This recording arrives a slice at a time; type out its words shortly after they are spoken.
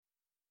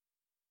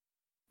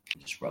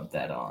Just rub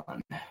that on.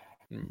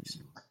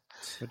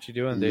 What you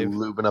doing, You Dave?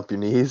 lubing up your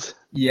knees?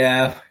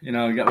 Yeah, we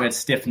had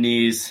stiff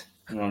knees.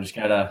 Just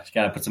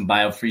gotta put some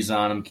biofreeze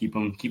on them, keep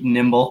them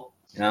nimble.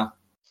 Oh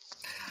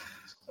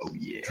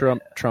yeah.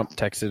 Trump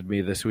texted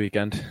me this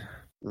weekend.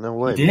 No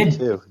way. He did. Me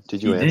too.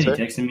 Did you He answer?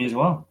 He texted me as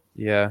well.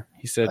 Yeah,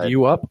 he said,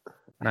 "You up?"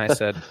 And I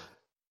said,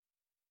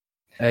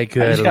 "I just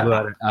could got-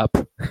 let it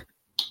up."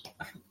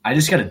 I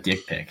just got a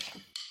dick pic.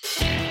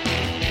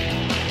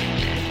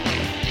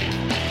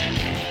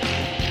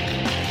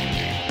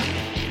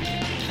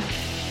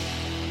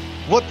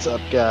 What's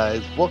up,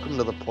 guys? Welcome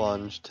to The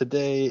Plunge.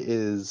 Today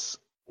is,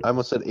 I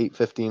almost said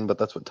 8:15, but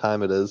that's what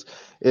time it is.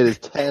 It is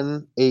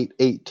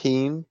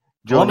 10/8/18.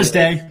 Columbus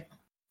Day.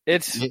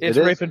 It's It is?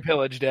 Rape and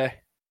Pillage Day.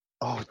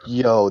 Oh,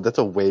 yo, that's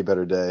a way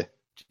better day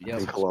Yep.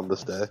 than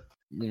Columbus Day.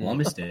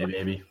 Columbus Day,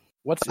 baby.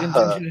 What's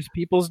Indigenous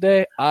Peoples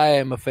Day? I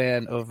am a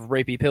fan of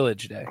Rapey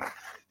Pillage Day.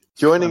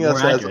 Joining More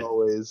us, as accurate.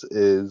 always,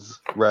 is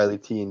Riley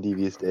T and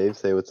Devious Dave.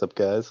 Say what's up,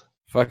 guys.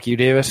 Fuck you,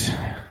 Davis.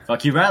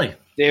 Fuck you, Riley.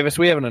 Davis,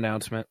 we have an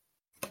announcement.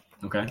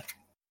 Okay.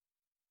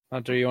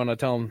 Hunter, you want to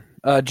tell him?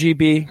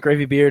 GB,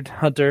 Gravy Beard,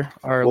 Hunter,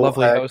 our Well,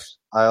 lovely I- host.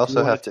 I also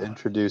wanna have to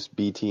introduce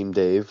B Team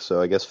Dave,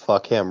 so I guess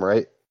fuck him,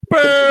 right? You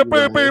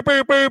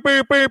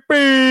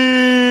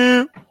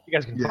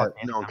guys can Yeah, fuck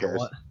me no one now, cares.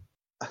 what?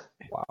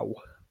 Wow.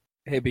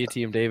 Hey, B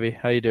Team Davey,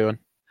 how you doing?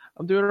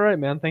 I'm doing all right,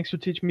 man. Thanks for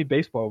teaching me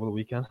baseball over the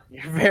weekend.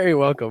 You're very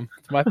welcome.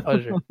 It's my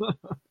pleasure.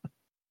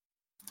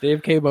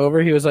 Dave came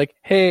over. He was like,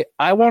 "Hey,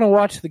 I want to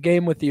watch the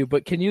game with you,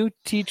 but can you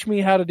teach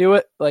me how to do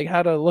it? Like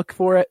how to look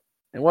for it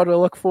and what to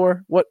look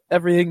for, what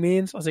everything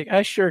means?" I was like,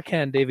 "I sure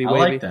can, Davey." I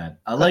Wavy. like that.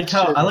 I like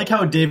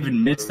how David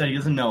admits that he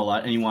doesn't know a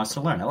lot and he wants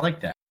to learn. I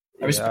like that.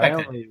 I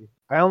respect it.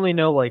 I only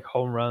know like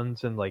home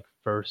runs and like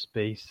first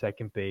base,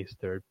 second base,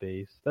 third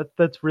base.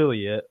 That's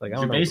really it. Like I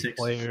Your don't know basics.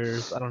 the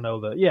players. I don't know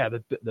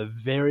the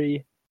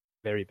very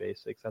very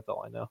basics. That's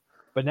all I know.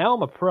 But now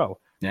I'm a pro.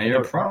 Now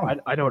you're a pro.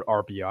 I know what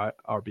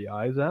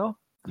RBI is now.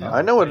 Yeah.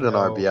 I know what I an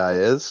know. RBI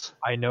is.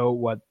 I know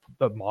what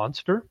the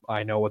monster.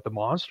 I know what the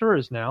monster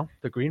is now.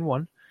 The green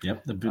one.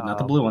 Yep, not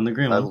the blue one, the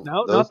green one.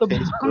 No, Those not the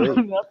taste blue.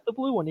 great. Not the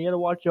blue one. You got to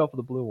watch out for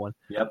the blue one.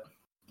 Yep,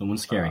 the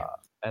one's scary.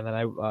 And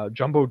then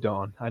Jumbo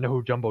Don. I know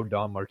who Jumbo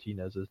Don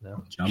Martinez is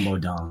now. Jumbo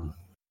Dong.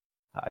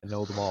 I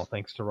know them all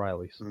thanks to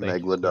Riley. So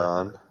thank you.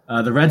 Megalodon.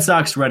 The Red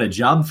Sox were at a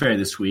job fair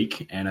this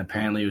week, and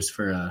apparently it was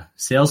for a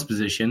sales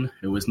position.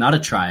 It was not a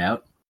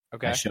tryout.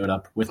 Okay. I showed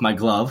up with my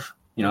glove.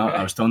 Okay.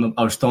 I was throwing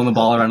the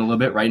ball around a little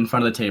bit right in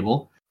front of the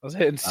table. I was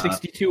hitting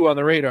 62 on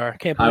the radar.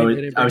 Can't I believe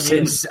they didn't was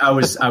bring me hitting.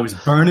 I was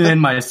burning in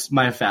my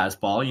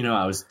fastball.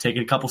 I was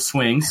taking a couple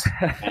swings,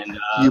 and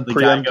You the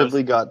guy goes,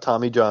 preemptively got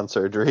Tommy John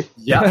surgery.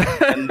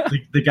 yeah. And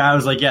the guy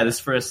was like, "Yeah, this is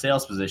for a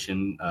sales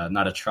position,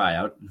 not a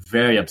tryout."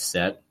 Very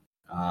upset.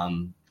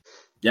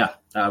 Yeah,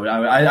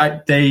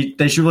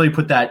 they should really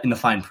put that in the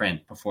fine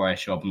print before I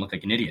show up and look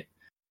like an idiot.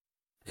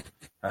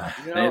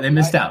 They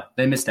missed out.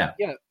 They missed out.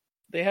 Yeah.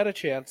 They had a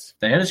chance.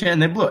 They had a chance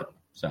and they blew it.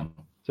 So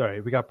Sorry,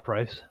 we got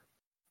Price.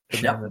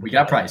 yeah, we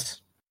got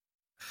Price.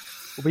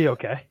 We'll be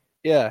okay.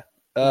 Yeah.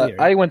 Weird.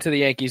 I went to the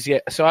Yankees. Yeah,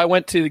 so I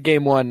went to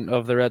game 1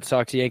 of the Red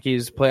Sox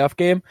Yankees playoff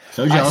game.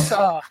 So jealous.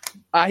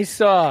 I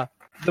saw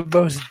the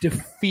most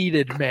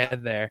defeated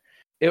man there.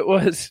 It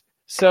was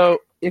so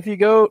if you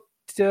go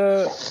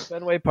to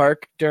Fenway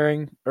Park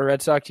during a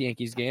Red Sox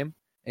Yankees game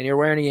and you're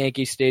wearing a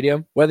Yankee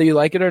stadium, whether you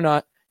like it or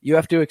not, you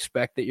have to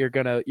expect that you're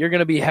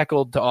gonna be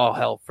heckled to all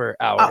hell for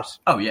hours.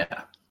 Oh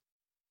yeah.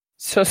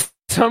 So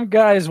some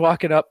guy is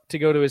walking up to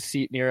go to his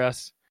seat near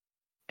us,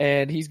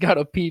 and he's got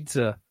a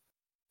pizza.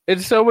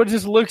 And someone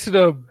just looks at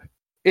him,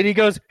 and he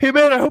goes, "Hey,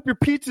 man, I hope your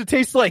pizza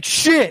tastes like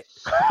shit."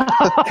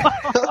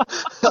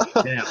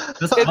 Damn.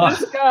 That's And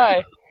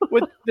hot.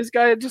 this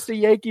guy in just a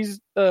Yankees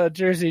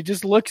jersey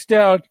just looks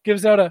down,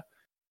 gives out a,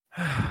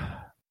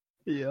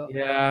 Yeah.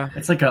 yeah.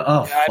 It's like a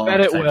I fuck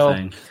bet it type will.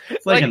 thing.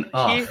 It's like an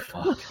he-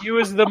 fuck. He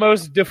was the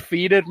most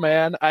defeated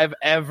man I've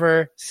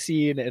ever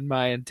seen in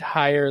my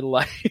entire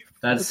life.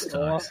 That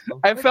sucks.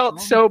 I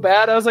felt so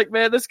bad. I was like,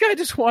 man, this guy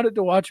just wanted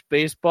to watch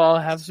baseball,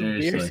 have some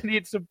beers, Seriously. and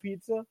eat some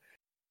pizza,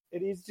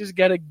 and he's just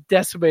getting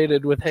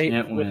decimated with hate,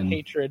 Can't with win.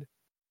 hatred.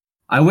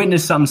 I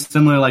witnessed something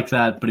similar like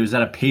that, but it was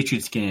at a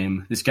Patriots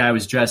game. This guy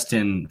was dressed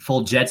in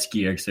full Jets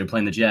gear because they were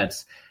playing the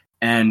Jets.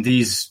 And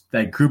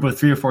that group of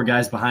 3 or 4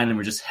 guys behind him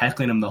were just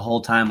heckling him the whole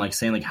time, like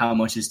saying like how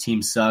much his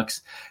team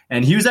sucks.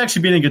 And he was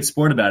actually being a good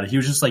sport about it. He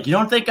was just like, "You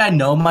don't think I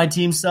know my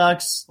team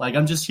sucks? Like,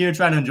 I'm just here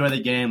trying to enjoy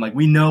the game. Like,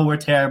 we know we're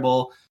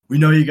terrible. We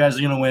know you guys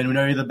are going to win. We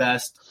know you're the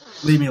best.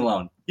 Leave me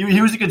alone."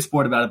 He was a good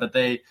sport about it, but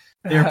they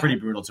were pretty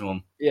brutal to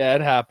him. Yeah,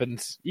 it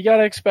happens. You got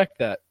to expect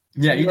that.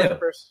 Yeah, New you York do.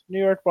 versus New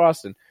York,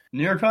 Boston.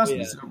 New York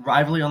Cosmos is a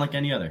rivalry unlike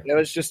any other. It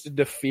was just a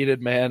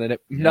defeated man, and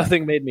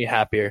nothing made me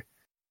happier.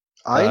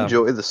 I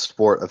enjoy the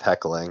sport of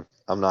heckling.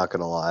 I'm not going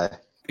to lie.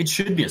 It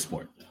should be a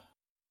sport.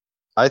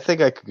 I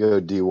think I could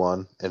go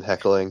D1 in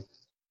heckling.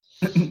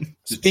 Just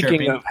Speaking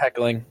chirping. of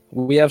heckling,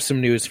 we have some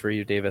news for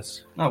you,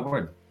 Davis. Oh,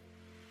 word.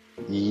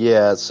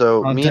 Yeah,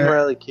 so me and Hunter.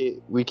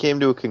 Riley we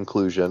came to a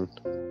conclusion.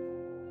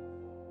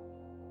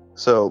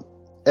 So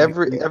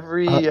Every you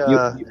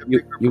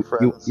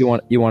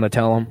want to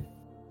tell him?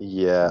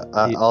 Yeah,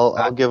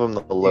 I'll give him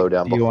the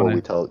lowdown before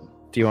we tell.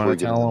 Do you want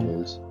to tell him?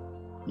 News.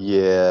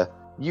 Yeah,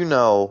 you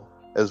know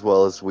as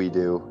well as we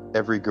do.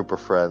 Every group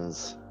of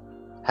friends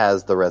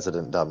has the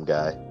resident dumb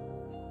guy.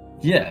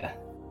 Yeah.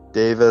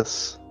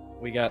 Davis.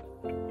 Wait, are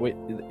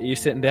you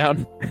sitting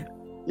down?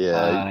 Yeah,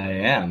 I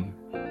am.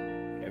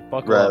 Okay,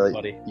 buckle Riley, up,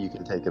 buddy. you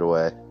can take it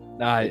away.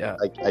 Nah,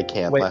 I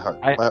can't. wait, my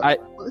heart.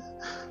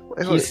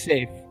 he's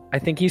safe. I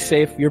think he's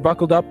safe. You're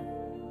buckled up,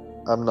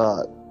 I'm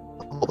not.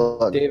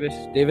 Hold on.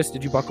 Davis,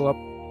 did you buckle up?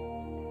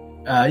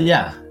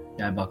 Yeah,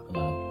 I buckled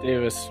up.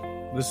 Davis,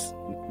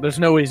 there's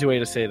no easy way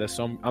to say this,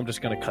 so I'm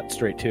just gonna cut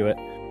straight to it.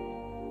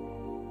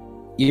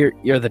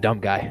 You're the dumb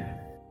guy.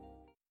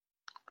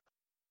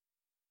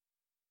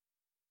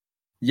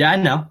 Yeah, I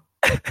know.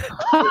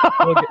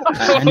 We'll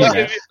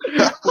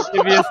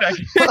give you a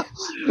second.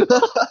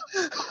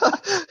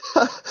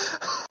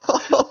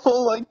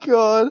 Oh my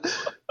god!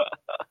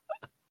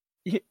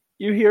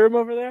 You hear him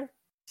over there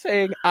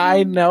saying,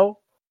 "I know."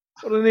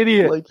 What an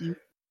idiot! He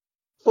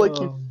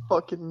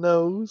fucking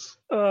knows.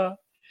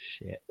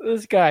 Shit,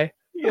 this guy.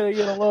 You gotta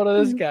get a load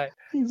of this guy.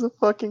 He's a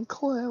fucking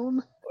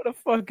clown. What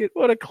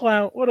a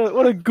clown. What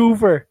a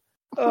goofer.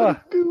 What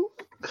a goof.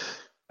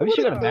 I wish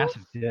you got a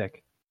massive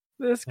dick.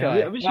 This Yeah,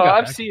 guy. I wish you got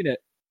I've back. seen it.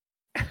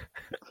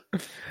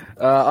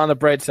 On the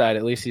bright side,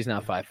 at least he's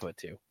not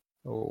 5'2".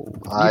 Oh,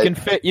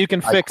 You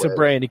can I fix a quit.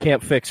 brain. You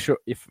can't fix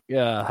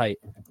height.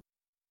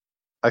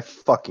 I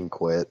fucking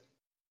quit.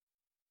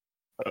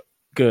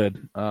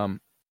 Good.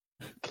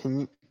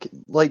 Can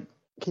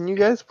you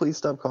guys please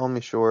stop calling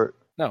me short?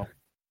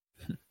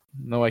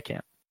 No, I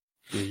can't.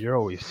 dude, you're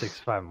always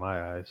 6'5" in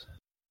my eyes.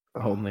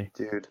 Only.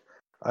 Dude,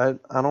 I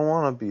don't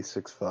want to be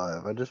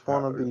 6'5". I just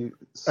want to be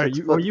 6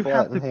 You foot you flat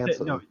have to and pick.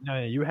 handsome.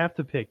 No, you have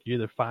to pick. You're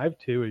either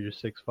 5'2" or you're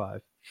 6'5".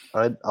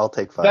 I'll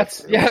take 5.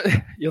 That's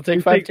You'll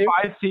take 5'2".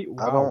 5 feet.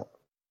 Wow.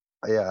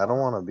 I don't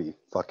want to be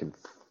fucking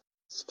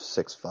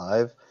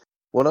 6'5".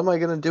 What am I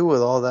gonna do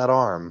with all that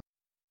arm?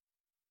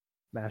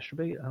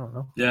 Masturbate. I don't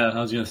know. Yeah,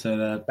 I was gonna say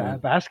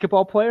that.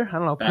 Basketball player. I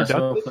don't know.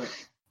 Basketball Productive?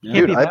 player. Yeah.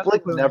 Dude, be I've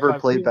basketball never 5'3".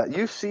 played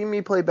You've seen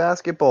me play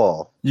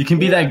basketball. You can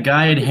be that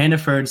guy at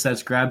Hannaford's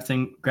that's grab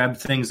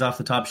things off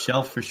the top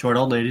shelf for short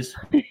old ladies.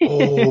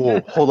 Oh,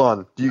 hold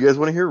on. Do you guys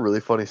want to hear a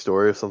really funny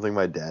story of something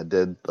my dad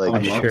did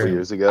like a couple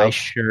years ago? I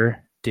sure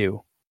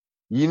do.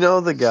 You know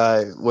the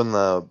guy when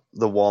the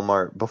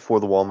Walmart before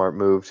the Walmart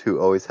moved who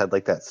always had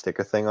like that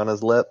sticker thing on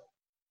his lip?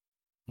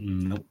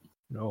 Nope.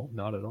 No,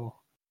 not at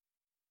all.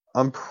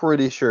 I'm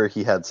pretty sure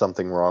he had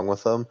something wrong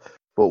with him.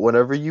 But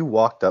whenever you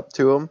walked up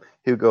to him,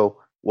 he would go,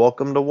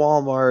 "Welcome to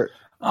Walmart."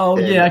 Oh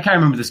And yeah, I can't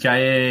remember this guy.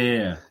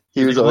 Yeah.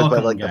 He was like, always by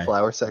 "Welcome, like guy." the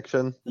flower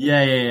section.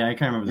 Yeah. I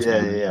can't remember this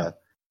guy. Yeah.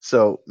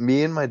 So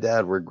me and my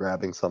dad were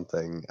grabbing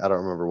something. I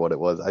don't remember what it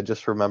was. I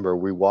just remember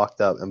we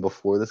walked up, and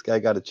before this guy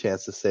got a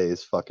chance to say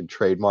his fucking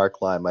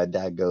trademark line, my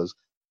dad goes,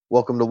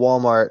 "Welcome to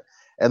Walmart,"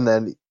 and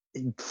then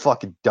he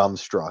fucking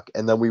dumbstruck.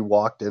 And then we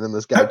walked in, and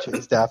this guy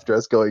chased after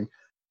us, going,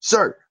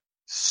 "Sir,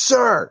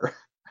 sir."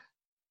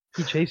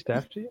 He chased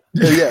after you.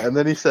 Yeah, and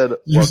then he said,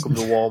 "Welcome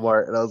to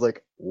Walmart," and I was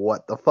like,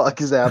 "What the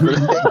fuck is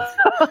happening?"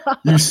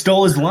 You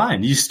stole his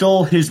line. You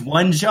stole his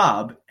one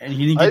job, and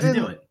he didn't get to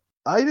do it.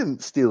 I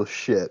didn't steal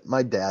shit.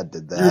 My dad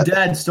did that. Your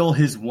dad stole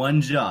his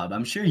one job.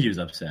 I'm sure he was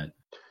upset.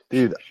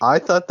 Dude, I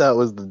thought that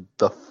was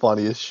the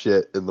funniest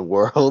shit in the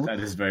world. That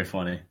is very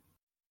funny.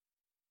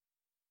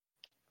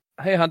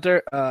 Hey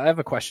Hunter, I have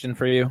a question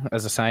for you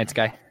as a science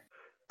guy.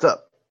 What's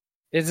up?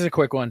 This is a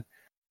quick one.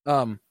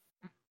 Sorry,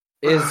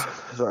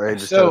 I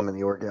just so- had a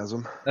mini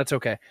orgasm. That's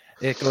okay.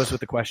 It goes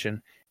with the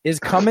question. Is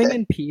coming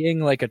and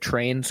peeing like a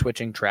train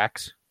switching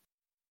tracks?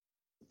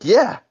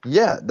 Yeah,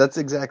 that's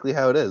exactly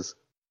how it is.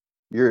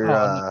 You're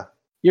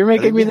You're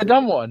making me the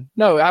dumb one.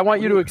 No, I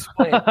want you to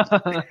explain.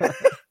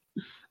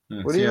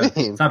 What do you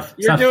mean? It's not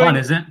You're fun,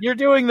 is it? You're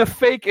doing the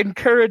fake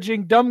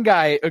encouraging dumb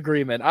guy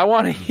agreement. I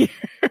want to hear.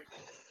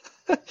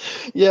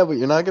 Yeah, but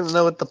you're not gonna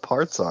know what the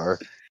parts are.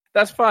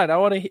 That's fine. I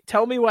want to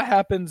tell me what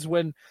happens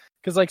when,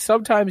 because like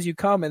sometimes you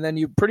come and then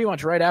you pretty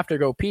much right after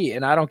go pee,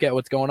 and I don't get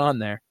what's going on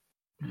there.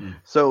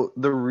 So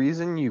the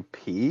reason you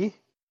pee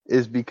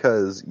is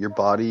because your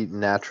body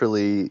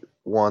naturally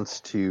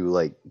wants to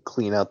like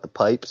clean out the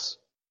pipes,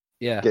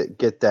 Yeah.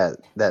 get that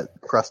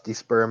crusty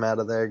sperm out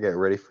of there, get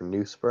ready for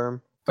new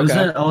sperm. Does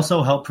Okay. that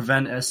also help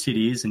prevent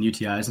STDs and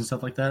UTIs and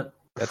stuff like that?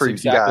 That's For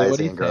exactly guys what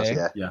he's and girls,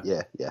 saying.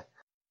 yeah.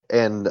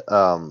 And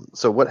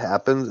so what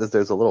happens is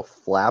there's a little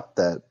flap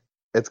that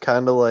it's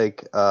kind of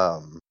like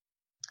A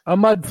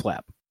mud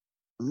flap.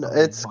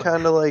 it's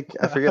kind of like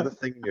I forget the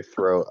thing in your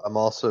throat. I'm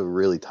also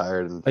really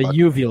tired and A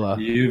uvula.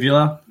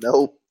 Uvula?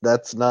 Nope,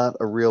 that's not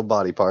a real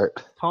body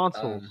part.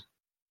 Tonsils.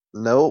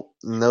 Nope,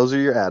 those are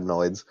your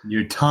adenoids.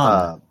 Your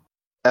tongue.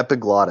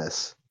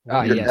 Epiglottis.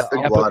 Ah, Your yes.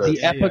 epiglottis.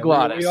 The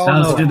epiglottis. we all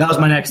that was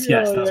my next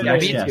guess. That was my Yeah,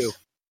 next me guess. too.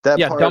 That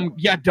Yeah,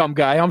 part, dumb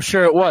guy. I'm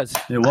sure it was.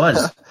 It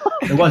was.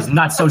 It was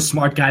not so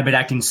smart guy, but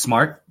acting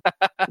smart.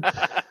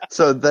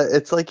 So that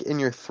it's like in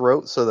your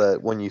throat, so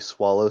that when you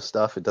swallow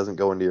stuff, it doesn't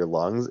go into your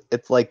lungs.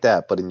 It's like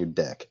that, but in your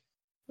dick.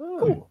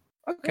 Cool.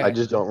 Okay. I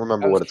just don't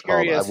remember I was what it's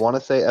called. curious. I want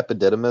to say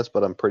epididymis,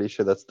 but I'm pretty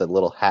sure that's the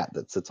little hat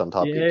that sits on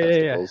top of your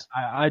testicles.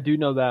 I do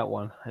know that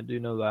one. I You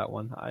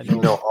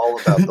know all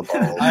about the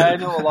balls. I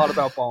know a lot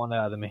about ball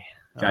anatomy.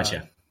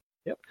 Gotcha.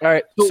 Yep. All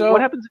right. So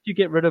what happens if you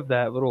get rid of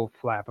that little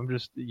flap? I'm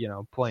just,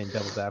 playing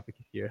devil's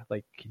advocate here.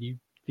 Like, can you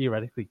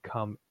theoretically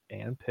come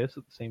and piss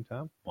at the same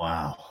time?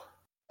 Wow.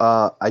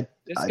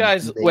 This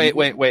guy's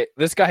wait.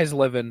 This guy's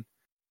living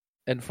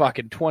in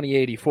fucking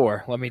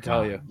 2084. Let me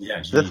tell you.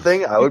 Yeah. The geez.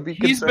 thing I would be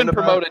He's concerned been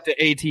promoted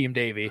to A Team,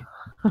 Davey.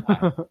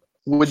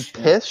 would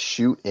piss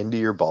shoot into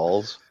your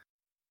balls?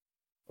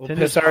 Well,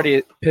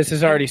 piss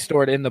is already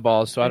stored in the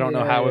balls, so I don't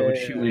know how it would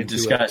shoot We've into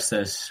discussed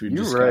this. We've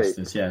You're discussed right.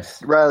 this.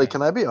 Yes. Riley,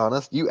 can I be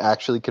honest? You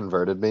actually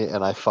converted me,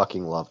 and I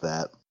fucking love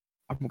that.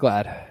 I'm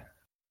glad.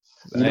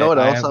 You know what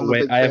else I I'm a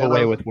big I have a fan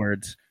way of? with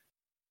words.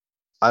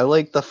 I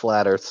like the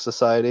Flat Earth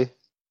Society.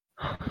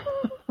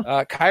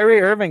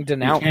 Kyrie Irving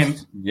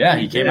denounced.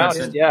 He came out.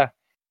 And said, Yeah.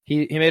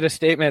 He made a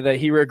statement that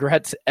he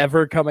regrets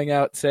ever coming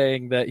out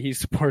saying that he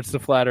supports the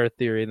flat Earth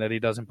theory and that he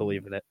doesn't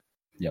believe in it.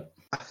 Yep.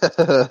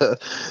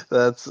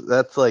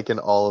 That's like an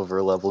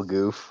Oliver level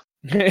goof.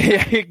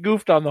 He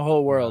goofed on the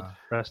whole world.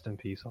 Rest in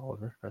peace,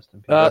 Oliver. Rest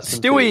in peace. Rest in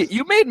Stewie, peace.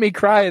 you made me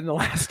cry in the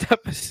last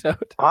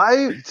episode.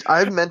 I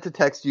meant to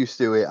text you,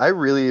 Stewie. I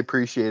really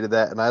appreciated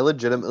that, and I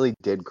legitimately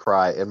did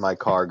cry in my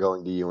car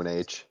going to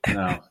UNH.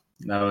 No,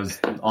 that was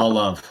all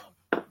love.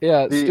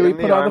 Yeah, In Stewie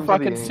the put on arms the of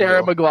the fucking Sarah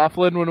angel.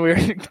 McLaughlin when we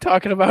were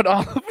talking about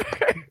Oliver.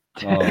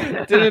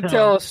 Oh, Didn't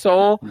tell a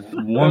soul.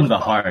 warm the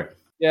heart.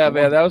 Yeah,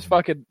 man, that was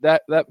fucking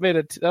that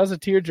was a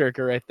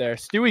tearjerker right there.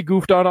 Stewie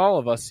goofed on all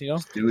of us, you know.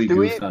 Stewie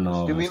goofed on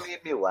all of Stewie us.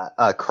 made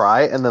me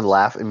cry and then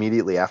laugh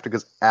immediately after,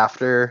 because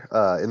after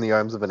In the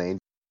Arms of an Angel,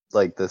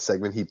 like the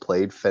segment he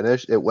played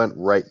finished, it went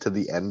right to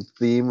the end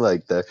theme,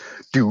 like the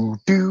do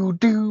do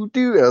do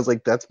do. And I was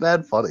like, that's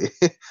mad funny.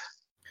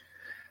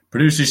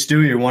 Producer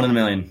Stewie, you're 1 in a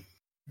million.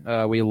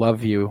 We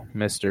love you,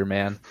 Mr.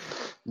 Man.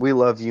 We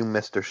love you,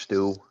 Mr.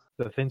 Stu.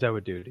 The things I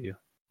would do to you.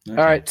 Okay.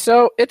 All right,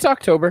 so it's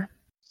October.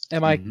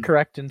 Am I Mhm.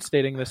 correct in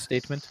stating this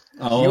statement?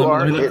 Oh, You let me- are-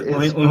 let it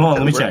me- is hold on,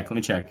 let me September. check. Let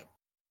me check.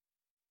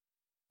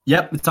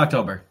 Yep, it's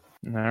October.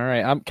 All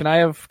right. Can I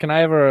have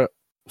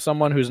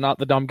someone who's not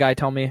the dumb guy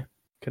tell me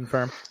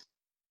confirm?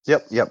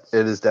 Yep.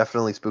 It is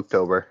definitely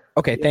Spooktober.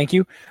 Okay, thank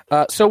you.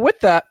 So with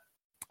that,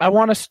 I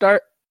want to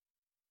start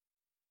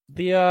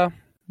the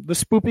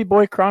Spoopy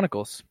Boy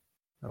Chronicles.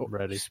 I'm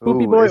ready.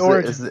 Spoopy Ooh, Boy is it-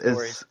 origin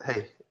is- story.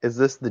 Hey, is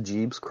this the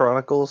Jeeves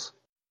Chronicles?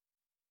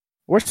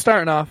 We're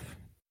starting off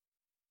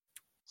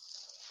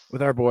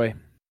with our boy,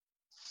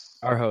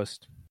 our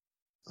host,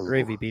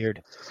 Gravy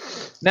Beard.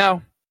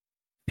 Now,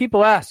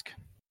 people ask,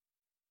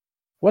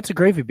 what's a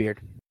gravy beard?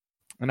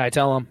 And I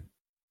tell them,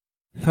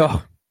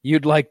 oh,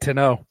 you'd like to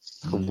know.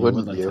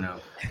 Wouldn't Would you? to know.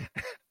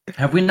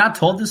 Have we not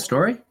told this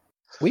story?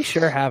 We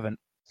sure haven't.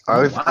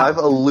 I've Wow.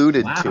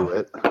 alluded Wow. to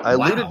it. I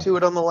Wow. alluded to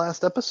it on the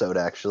last episode,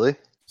 actually.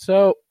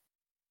 So,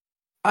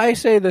 I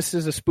say this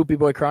is a Spoopy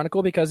Boy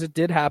Chronicle because it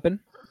did happen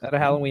at a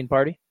Halloween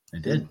party. I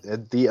did.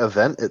 The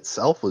event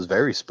itself was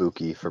very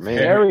spooky for me.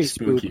 Very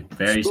spooky. spooky.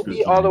 Very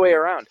spooky. all the way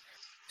around.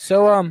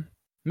 So,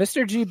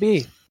 Mr.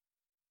 GB,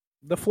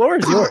 the floor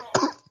is yours.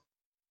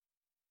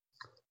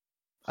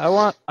 I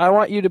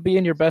want you to be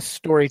in your best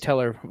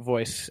storyteller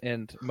voice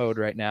and mode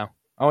right now.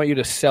 I want you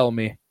to sell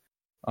me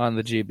on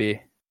the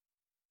GB.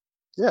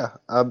 Yeah.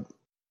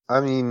 I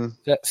mean,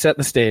 Set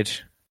the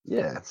stage.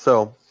 yeah.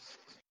 So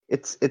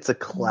it's a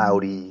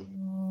cloudy.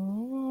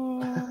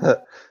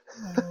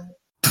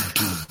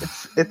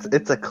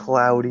 it's a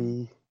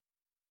cloudy,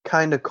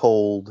 kind of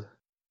cold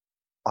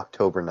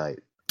October night.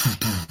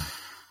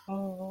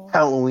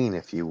 Halloween,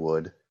 if you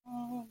would.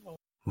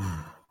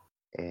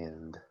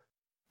 And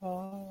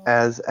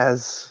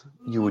as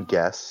you would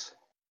guess,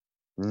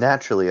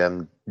 naturally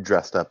I'm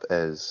dressed up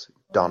as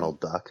Donald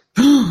Duck.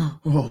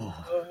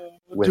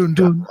 With Dun,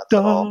 duck dun, nuts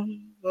and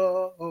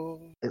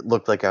all. It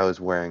looked like I was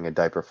wearing a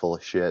diaper full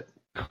of shit.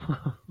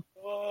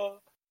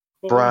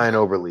 Brian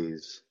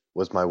Oberlees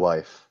was my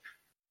wife,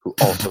 who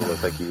also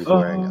looked like he was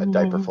wearing a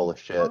diaper full of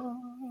shit.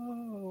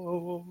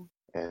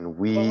 And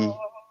we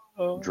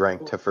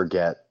drank to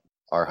forget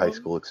our high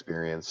school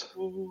experience.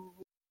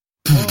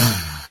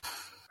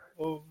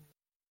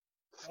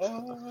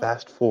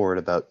 Fast forward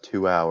about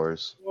 2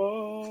 hours.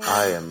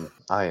 I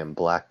am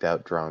blacked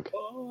out drunk.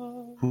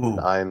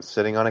 I am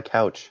sitting on a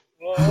couch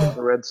with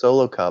a red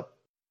Solo cup,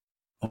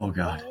 Oh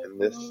God. and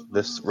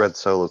this red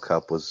Solo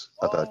cup was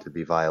about to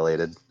be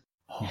violated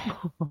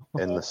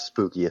in the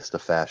spookiest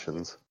of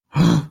fashions.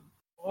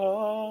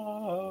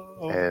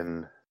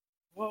 And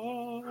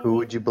who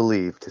would you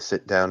believe to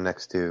sit down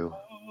next to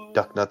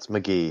Ducknuts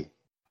McGee,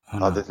 Oh,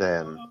 no. other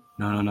than,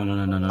 No. I'm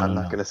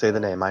not going to say the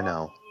name, I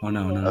know, Oh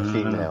no. a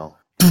female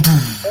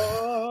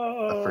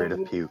afraid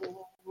of puke.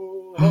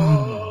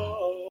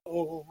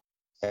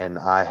 And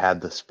I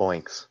had the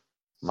spoinks.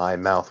 My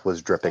mouth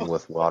was dripping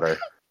with water.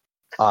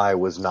 I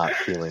was not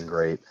feeling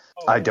great.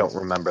 I don't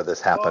remember this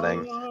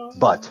happening,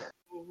 but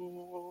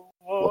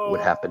what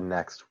would happen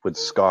next would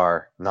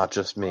scar not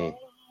just me,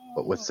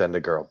 but would send a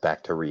girl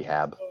back to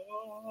rehab.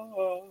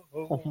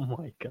 Oh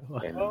my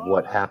god. And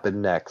what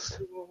happened next?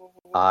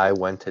 I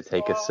went to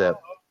take a sip,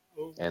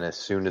 and as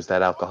soon as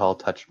that alcohol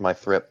touched my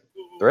throat,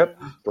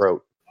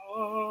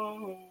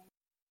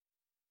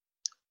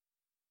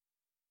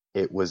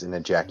 it was an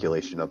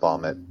ejaculation of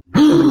vomit.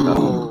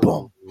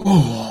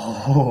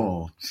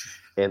 Oh.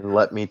 And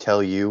let me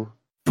tell you,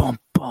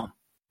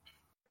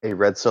 a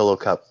red Solo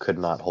cup could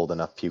not hold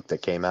enough puke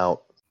that came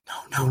out.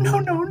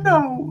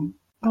 No.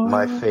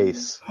 My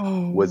face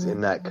was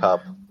in that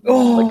cup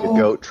like a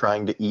goat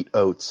trying to eat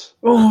oats.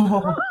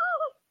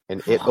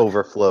 And it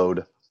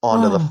overflowed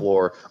onto the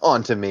floor,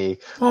 onto me,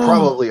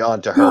 probably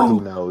onto her,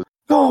 who knows.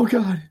 Oh,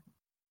 God.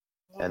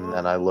 And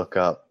then I look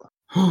up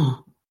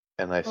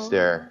and I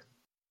stare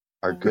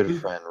our good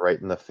friend right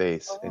in the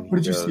face. And he What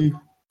did you goes, see?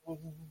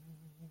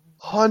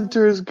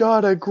 Hunter's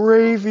got a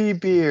gravy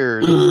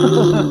beard.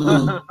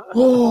 There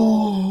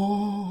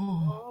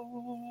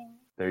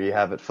you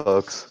have it,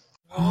 folks.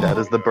 That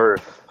is the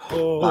birth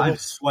I'm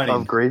sweating.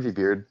 of Gravy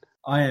Beard.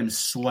 I am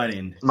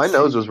sweating. My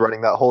nose was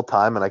running that whole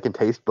time, and I can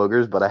taste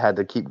boogers, but I had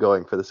to keep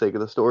going for the sake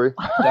of the story.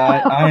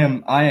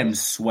 I am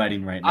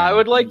sweating right now. I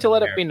would like to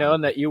let it be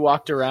known that you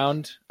walked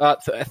around.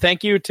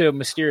 Thank you to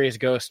Mysterious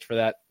Ghost for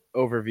that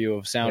overview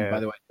of sound, by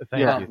the way.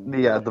 Thank you.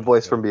 Yeah, the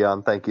voice from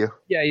beyond. Thank you.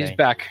 Yeah, he's Thank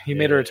back. He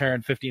made a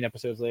return 15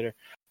 episodes later.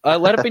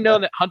 Let it be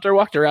known that Hunter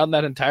walked around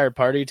that entire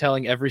party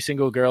telling every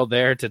single girl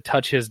there to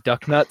touch his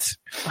duck nuts.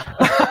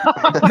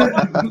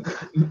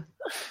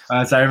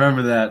 I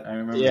remember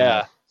that.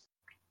 Yeah.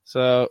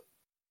 So,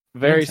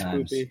 very Good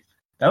times. spoopy.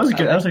 That was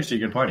good. That was actually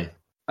a good party.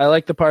 I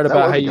like the part That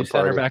about was how a you good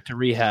sent her party. back to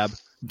rehab.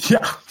 Yeah.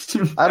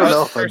 I don't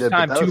know That was if the I first did, but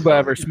time that was Tuba fun.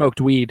 ever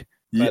smoked weed.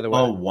 By the way.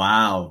 Oh,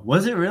 wow.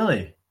 Was it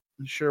really?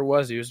 It sure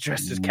was. He was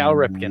dressed as Cal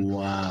Ripken.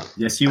 Wow.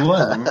 Yes, he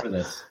was. I remember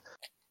this.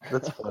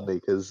 That's funny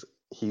because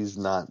he's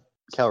not.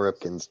 Cal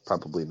Ripken's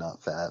probably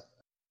not fat.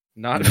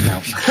 Not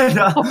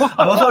I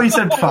love how he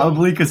said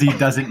probably because he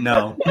doesn't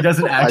know. He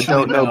doesn't I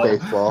actually don't know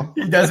baseball.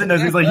 He doesn't know.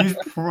 He's like, he's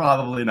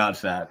probably not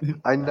fat.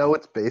 I know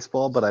it's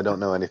baseball, but I don't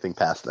know anything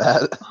past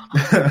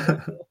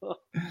that.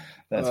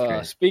 That's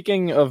great.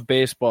 Speaking of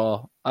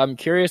baseball, I'm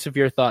curious of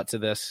your thoughts of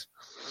this.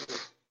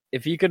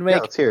 If you could Yeah,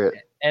 make let's hear it.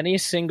 any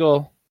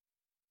single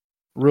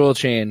rule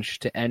change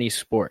to any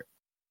sport,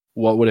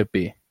 what would it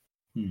be?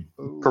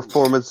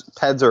 Performance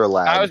peds are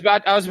allowed. I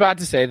was about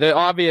to say the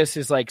obvious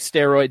is like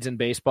steroids in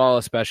baseball,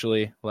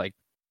 especially like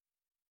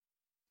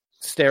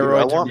Dude, I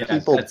steroids. want Yeah,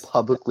 people that's-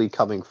 publicly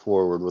coming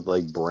forward with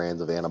like brands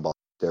of anabolic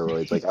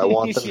steroids. Like I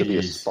want them to be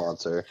a Jeez.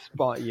 sponsor.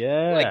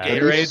 Yeah. like That'd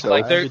be Gatorade, so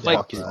like they're like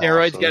fucking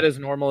steroids awesome. get as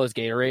normal as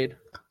Gatorade.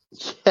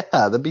 Yeah,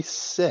 that'd be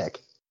sick.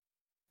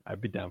 I'd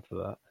be down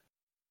for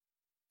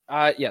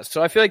that. Yeah.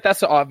 So I feel like that's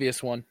the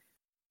obvious one.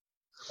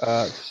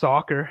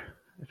 Soccer.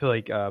 I feel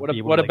like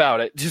What about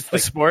it? Just the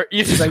sport?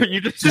 You just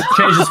Just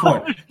change the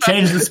sport.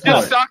 Change the Just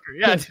sport. soccer.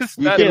 Yeah. Just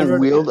You that. can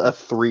wield a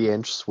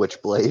 3-inch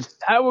switchblade.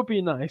 that would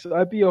be nice.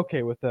 I'd be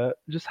okay with that.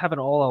 Just have an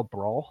all-out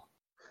brawl.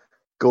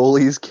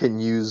 Goalies can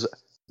use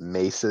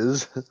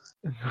maces.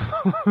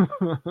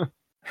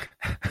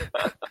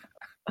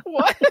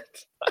 What?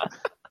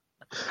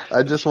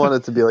 I just want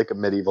it to be like a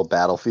medieval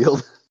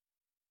battlefield.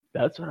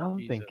 That's what I'm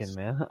Jesus. thinking,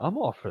 man. I'm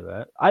all for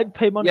that. I'd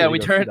pay money. Yeah, to we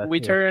go see turn that we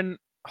too. turn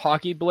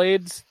hockey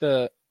blades,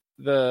 the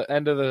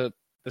end of the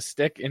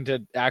stick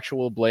into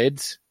actual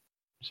blades.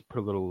 Just put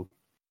a little,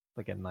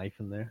 like a knife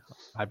in there.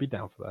 I'd be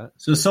down for that.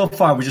 So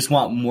far, we just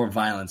want more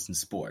violence in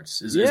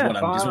sports. Is what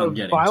I'm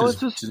getting. violence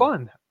Just- is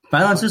fun.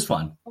 Violence is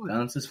fun.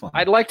 Violence is fun.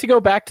 I'd like to go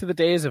back to the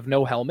days of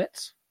no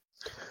helmets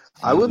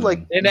I would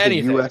like in the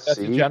anything. That's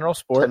a UFC general to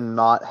sport.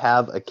 not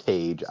have a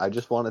cage. I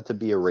just want it to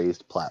be a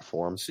raised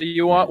platform. So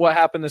you want what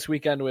happened this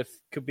weekend with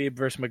Khabib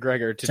versus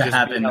McGregor to to just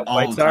happen be how all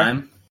fights the are?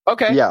 time.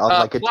 Okay. Yeah, on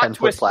like a plot 10-foot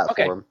twist.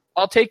 platform. Okay.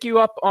 I'll take you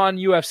up on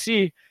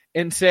UFC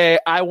and say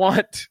I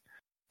want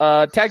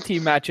tag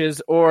team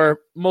matches or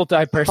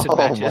multi-person Oh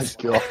matches.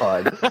 my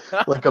god.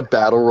 Like a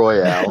battle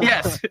royale.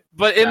 Yes,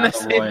 but in the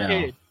Battle same Royale.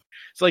 cage.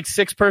 It's like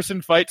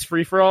 6-person fights,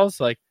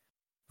 free-for-alls. Like,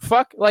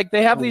 fuck. Like,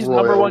 they have these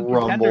Royal number one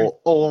Rumble. contenders.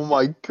 Oh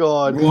my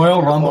god.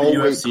 Royal Rumble All weight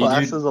UFC, dude.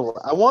 classes.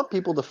 I want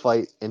people to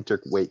fight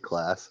interweight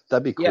class.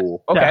 That'd be Yeah.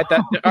 cool. Okay,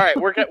 all right,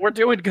 we're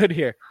doing good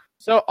here.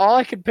 So all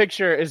I can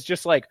picture is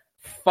just like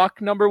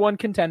fuck number one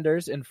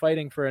contenders and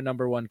fighting for a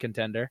number one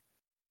contender.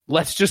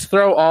 Let's just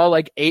throw all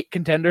like 8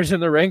 contenders in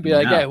the ring. Be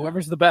like, Yeah. yeah,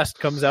 whoever's the best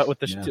comes out with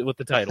the Yeah. with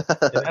the title.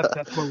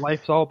 That's what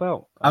life's all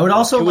about. I would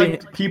also Can we-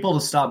 like people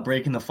to stop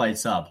breaking the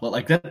fights up.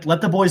 Let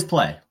the boys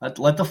play.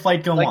 Let the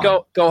fight go Like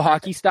on. go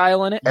hockey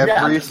style in it.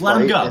 Every just let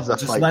 'em fight go. is a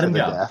Just fight let to 'em the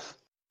go. death.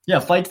 Yeah,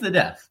 fight to the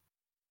death.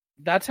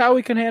 That's how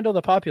we can handle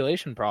the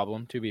population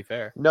problem. To be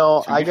fair.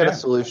 No, To be I got a fair.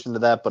 solution to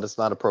that, but it's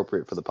not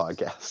appropriate for the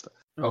podcast.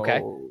 Okay.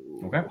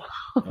 Okay.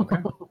 Okay.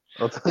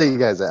 I'll tell you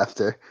guys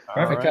after.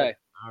 Perfect. Okay.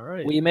 All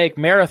right. We make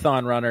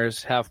marathon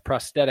runners have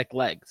prosthetic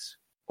legs.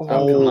 Oh,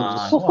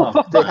 come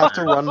on. They have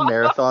to run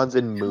marathons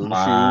in moon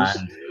Come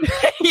shoes.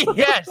 on.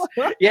 Yes.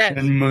 Yes.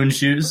 And moon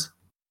shoes.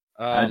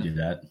 I'd do Um,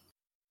 that.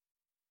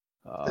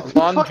 It'd be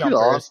long fucking jumpers.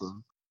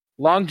 awesome.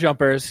 Long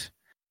jumpers.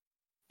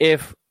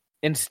 If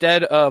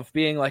instead of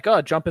being like,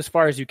 oh, jump as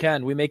far as you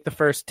can, we make the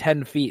first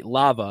 10 feet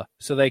lava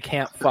so they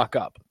can't fuck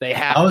up. They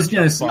have I was to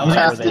gonna jump say- far I was or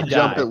have they to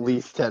jump die. at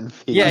least 10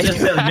 feet. Yeah, Just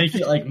yeah. make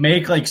it like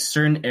make like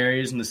certain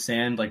areas in the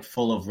sand like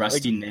full of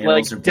rusty nails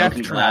like or death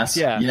broken traps,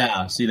 glass.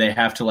 yeah. So they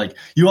have to like.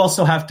 You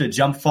also have to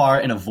jump far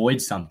and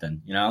avoid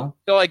something. You know.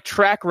 So like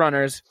track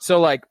runners, so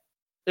like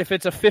if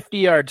it's a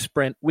 50-yard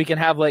sprint, we can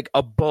have like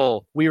a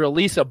bull. We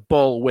release a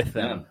bull with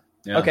them.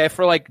 Yeah. Okay,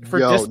 for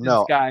Yo,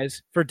 no.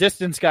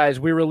 distance guys,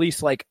 we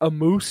release like a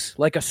moose,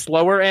 like a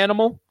slower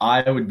animal.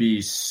 I would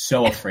be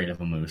so afraid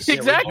of a moose.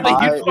 Exactly,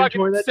 I- you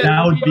fucking that set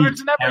That would 50 be yards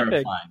and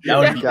everything. terrifying. That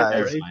would be Guys.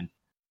 terrifying.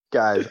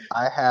 Guys,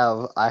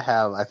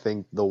 I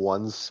think the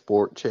one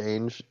sport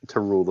change to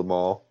rule them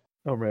all.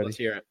 I'm ready. Let's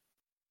hear it.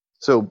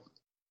 So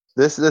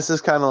this is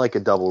kind of like a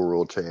double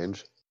rule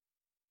change.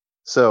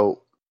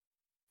 So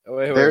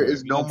Wait, There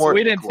is no more-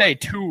 We didn't say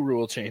 2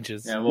 rule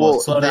changes. Yeah, well,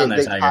 slow down they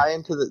there, Tiger. tie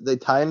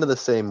into the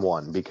same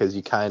one because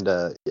it kind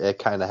of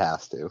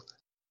has to.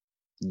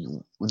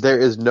 There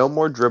is no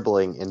more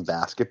dribbling in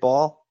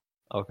basketball,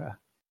 Okay.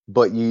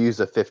 but you use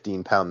a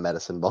 15-pound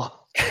medicine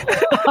ball.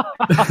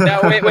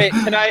 Now wait.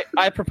 Can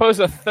I propose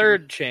a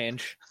third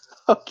change?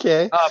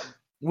 Okay.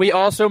 We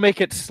also make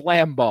it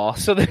slam ball.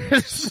 So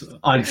there's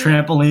On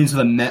trampolines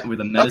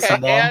with a medicine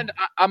okay, ball. and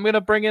I'm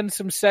gonna bring in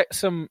some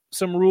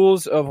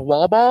rules of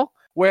wall ball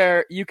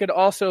where you can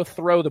also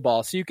throw the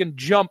ball. So you can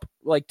jump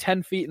like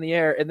 10 feet in the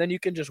air, and then you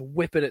can just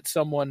whip it at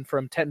someone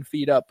from 10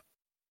 feet up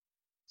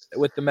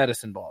with the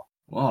medicine ball.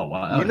 Oh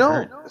wow! You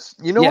know Yes,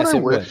 what I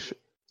it would. wish.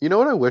 You know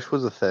what I wish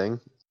was a thing.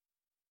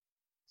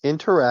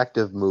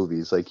 Interactive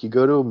movies, like you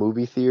go to a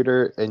movie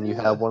theater and you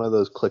have one of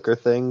those clicker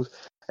things,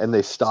 and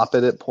they stop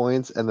it at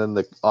points, and then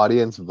the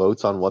audience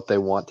votes on what they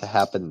want to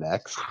happen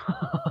next.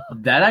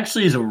 that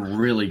actually is a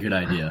really good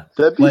idea.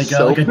 That'd be Like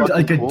so like a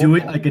fucking cool.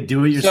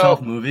 do it yourself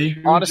So-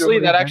 movie. Honestly,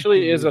 that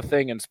actually Eventually. is a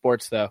thing in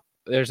sports, though.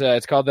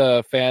 It's called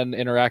the Fan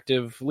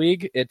Interactive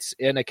League. It's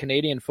in a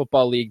Canadian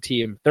Football League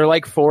team. They're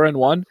like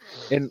 4-1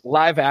 in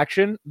live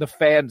action. The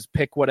fans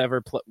pick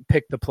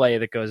pick the play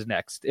that goes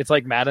next. It's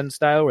like Madden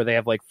style, where they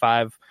have like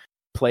 5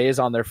 plays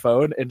on their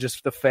phone, and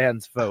just the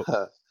fans vote.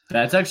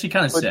 That's actually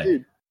kind of But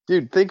sick.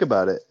 dude, think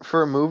about it.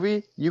 For a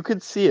movie, you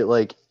could see it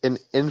like an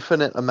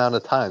infinite amount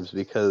of times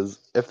because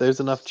if there's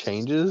enough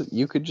changes,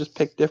 you could just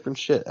pick different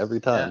shit every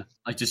Yeah. time.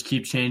 Like just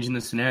keep changing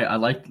the scenario. I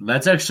like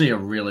that's actually a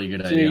really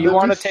good So idea. you That'd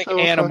want to be take so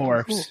fucking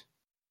Animorphs, cool.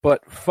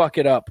 but fuck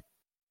it up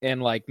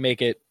and like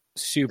make it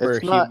It's not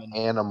superhuman.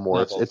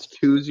 Animorphs. level. It's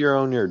choose your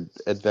own your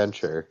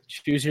adventure.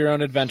 Choose your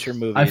own adventure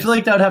movies. I feel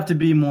like that would have to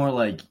be more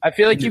like I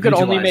feel like you could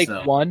only make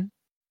individualized, though. one.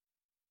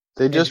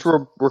 They just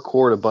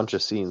record a bunch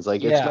of scenes.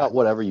 Like it's Yeah. not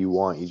whatever you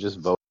want. You just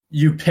vote.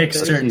 you pick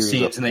There's certain a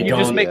series scenes and they of You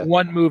just don't. make Yeah.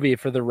 one movie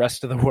for the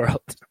rest of the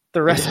world.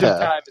 The rest of Yeah.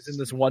 time is in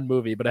this one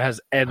movie, but it has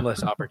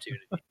endless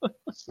opportunity.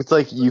 It's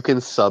like you can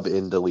sub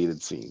in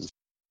deleted scenes.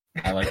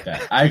 I like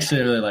that. I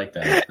actually really like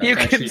that. That's You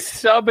can actually-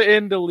 sub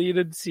in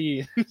deleted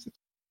scenes.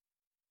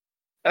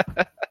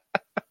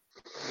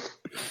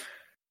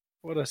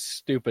 What a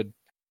stupid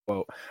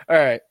quote. All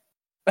right.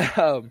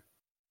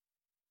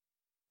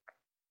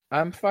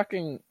 I'm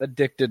fucking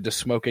addicted to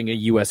smoking a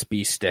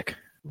USB stick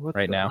What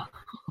right the- now.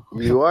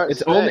 You are.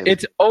 It's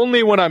same.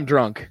 only when I'm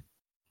drunk.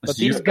 But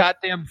So you- these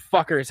goddamn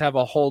fuckers have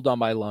a hold on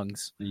my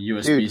lungs. the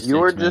USB Dude, you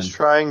were sticks, just man.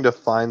 trying to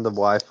find the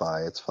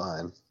Wi-Fi. It's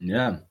fine.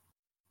 Yeah.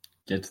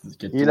 Get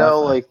the You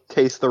know, Wi-Fi. like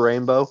taste the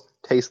rainbow,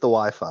 taste the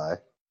Wi-Fi.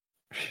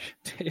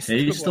 Taste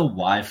Taste the the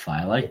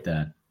Wi-Fi. I like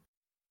that.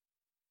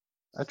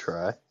 I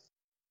try.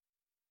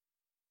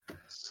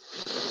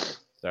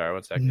 Sorry,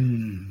 1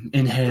 second.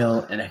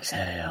 Inhale and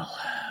exhale.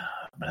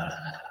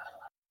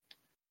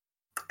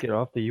 Get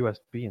off the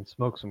USB and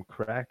smoke some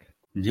crack.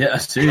 Yeah,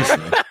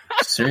 seriously.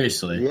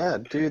 Seriously. Yeah,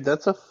 dude,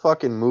 that's a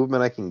fucking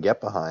movement I can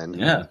get behind.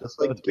 Yeah. Just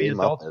like Let's be Game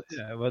adults. Muppets.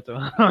 Yeah, what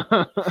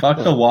the...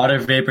 Fuck the water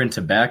vapor and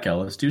tobacco.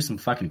 Let's do some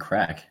fucking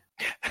crack.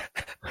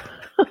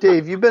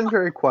 Dave, you've been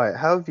very quiet.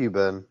 How have you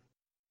been?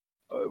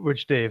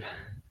 Which Dave?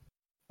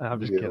 I'm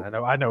just You. kidding.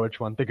 I know which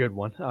one. The good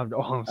one.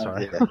 I'm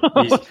sorry.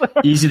 yeah.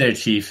 Easy there,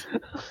 Chief.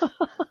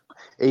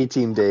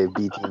 A-Team Dave,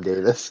 B-Team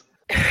Davis.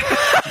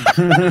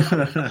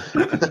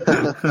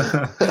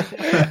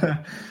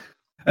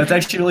 That's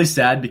actually really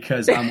sad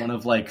because I'm one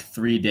of like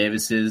 3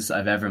 Davises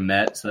I've ever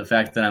met. So the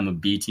fact that I'm a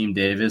B team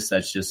Davis,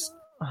 that's just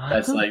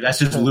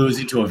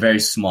losing to a very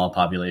small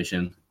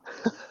population.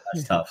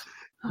 That's tough.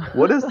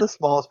 What is the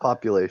smallest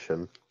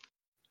population?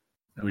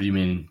 What do you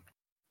mean?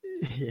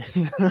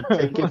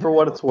 Take it for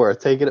what it's worth.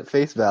 Take it at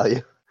face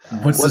value.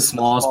 What's the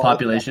smallest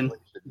population?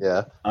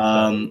 Yeah.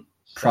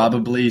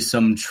 Probably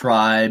some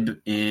tribe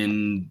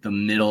in the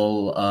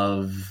middle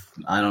of,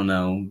 I don't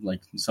know,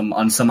 like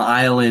on some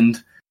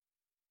island.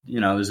 You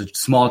know, there's a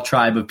small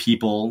tribe of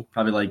people,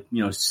 probably like,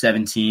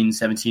 17,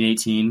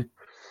 18.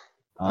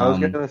 I was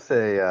going to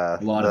say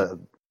lot of-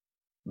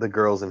 the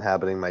girls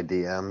inhabiting my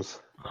DMs.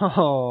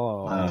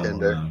 Oh.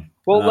 Tinder. wow.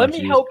 Well, Oh, let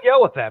me geez. help you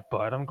out with that,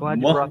 bud. I'm glad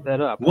you Whoa. brought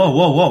that up.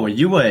 Whoa. Are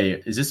you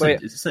is this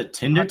Wait. a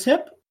Tinder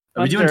tip?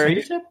 Are we doing Hunter,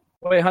 Tinder tip?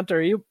 Wait,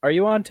 Hunter, are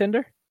you on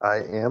Tinder? I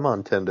am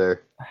on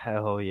Tinder.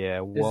 Hell yeah!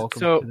 Welcome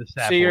So to the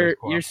Sad so your Boys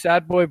Club. your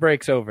sad boy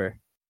breaks over.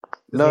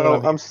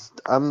 No,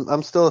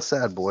 I'm still a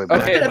sad boy.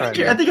 But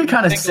Okay, I think you're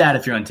kind of sad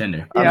if you're on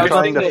Tinder. I'm Yeah,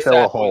 trying to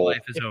fill a hole.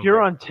 If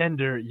you're on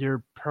Tinder,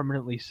 you're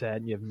permanently sad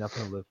and you have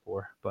nothing to live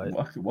for. But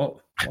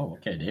Whoa,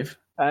 okay, Dave.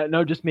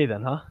 no, just me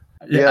then, huh?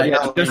 Yeah, you no,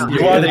 are the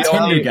you're Tinder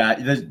only- guy.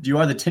 You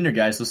are the Tinder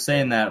guy. So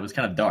saying that was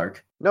kind of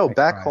dark. No,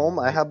 back Right. home,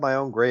 I have my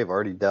own grave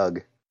already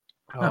dug.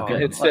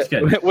 Okay. It's That's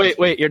good.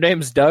 wait. Your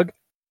name's Doug.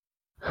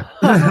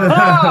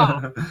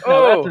 Oh,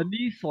 Oh. that's a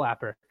knee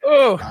slapper.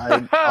 Oh,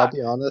 I'll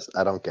be honest,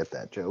 I don't get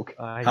that joke.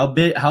 How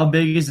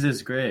big is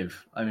this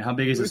grave? I mean, how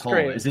big is this Whose hole?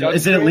 grave? Is it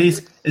Doug's at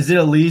grave?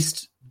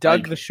 least Doug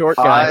like, the short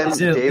guy. Fine,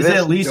 Is it Davis,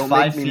 at least don't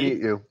 5 make me feet?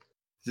 meet you.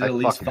 Is it I at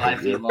least fucking 5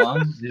 hate you. feet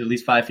long? Is it at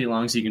least 5 feet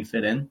long so you can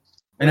fit in?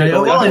 And It's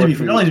it'll only only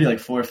 4 be like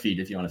 4 feet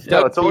if you want to fit.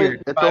 No, Doug it's only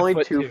Beard, it's 5 only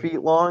foot 2 2.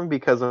 feet long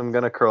because I'm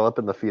gonna curl up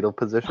in the fetal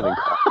position and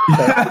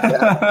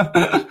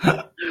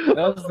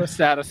That was the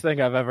saddest thing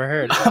I've ever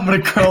heard. I'm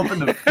gonna curl up in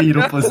the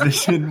fetal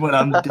position when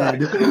I'm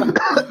dead.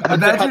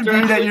 Imagine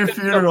being at your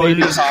funeral and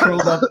you just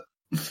curled up.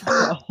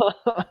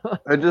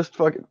 I just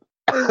fucking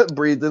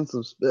breathed in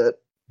some spit.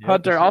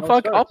 Hunter,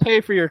 I'll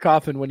pay for your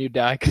coffin when you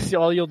die because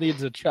all you'll need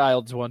is a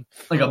child's one.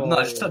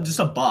 Just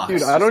a box.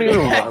 Dude, I don't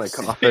even want a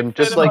coffin.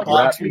 Just like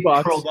box wrap. to be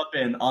box. curled up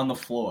in on the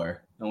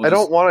floor. And we'll I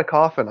don't want a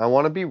coffin. I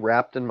want to be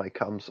wrapped in my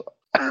cum socks.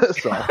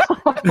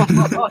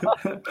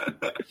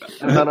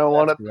 And then I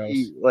want to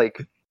be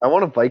like, I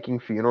want a Viking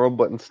funeral,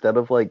 but instead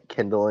of like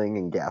kindling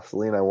and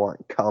gasoline, I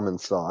want cum and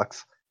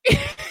socks.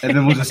 And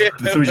then we'll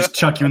just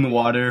chuck you in the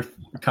water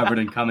covered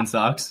in cum and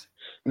socks.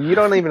 You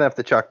don't even have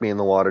to chuck me in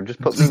the water. Just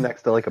put me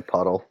next to like a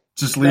puddle.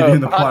 Just leave you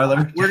in the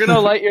parlor. We're gonna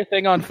light your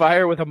thing on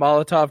fire with a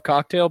Molotov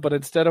cocktail, but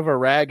instead of a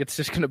rag, it's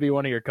just gonna be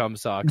one of your cum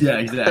socks. Yeah,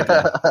 exactly.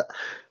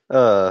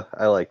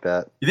 I like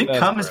that. You think That's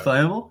cum is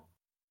flammable?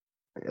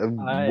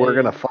 We're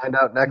gonna find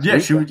out next Yeah,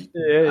 week.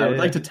 I would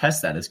like to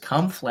test that. Is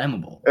cum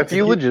flammable? If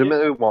you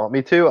legitimately want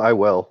me to, I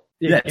will.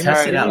 Yeah, give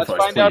test me- it out Let's for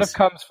us, find out please. if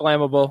cum's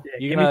flammable. Yeah,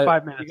 You give me gonna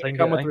 5 minutes. you I gonna can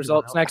come get- with I can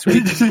results get next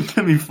week?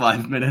 Give me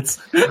 5 minutes.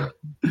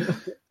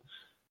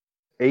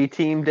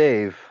 A-Team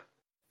Dave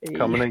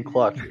coming in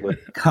clutch with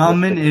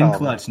Coming with the in cum.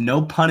 clutch.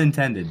 No pun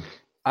intended.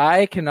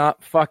 I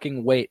cannot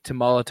fucking wait to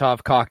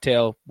Molotov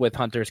cocktail with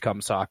Hunter's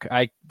cum sock.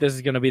 This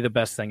is gonna be the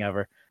best thing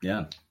ever.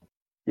 Yeah.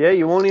 Yeah,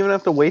 you won't even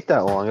have to wait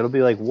that long. It'll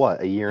be like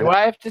what, a year? Do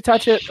I have to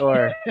touch it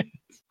or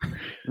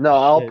No,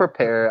 I'll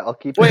prepare it. I'll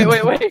keep.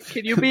 wait?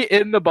 Can you be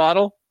in the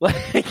bottle? Like,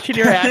 can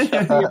your ass be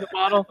in the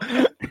bottle?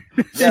 Yeah,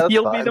 that's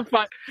You'll be fine. the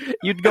fun.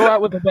 You'd go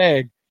out with a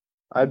bag.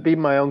 I'd be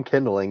my own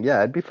kindling.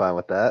 Yeah, I'd be fine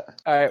with that.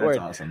 All right, That's word.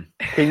 awesome.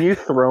 Can you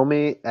throw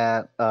me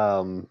at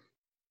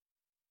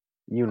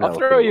you know? I'll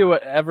throw who. you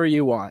whatever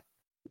you want.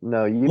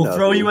 No, you We'll know.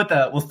 throw who. you at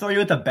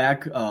the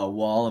back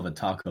wall of a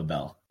Taco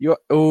Bell. You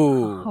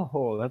ooh.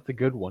 Oh, that's a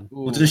good one.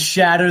 We'll just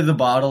shatter the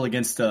bottle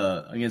against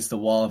the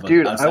wall of a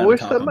Dude, outside I of wish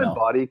a Taco that my Bell.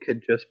 body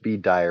could just be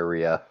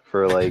diarrhea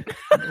for like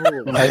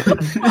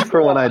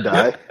for when I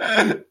die.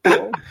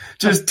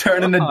 Just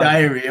turn into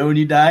diarrhea when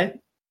you die.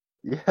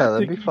 Yeah,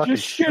 that'd be He fucking.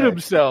 just shit sick.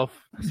 himself.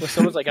 So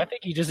someone's like, I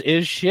think he just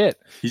is shit.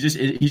 He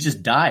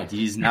just died.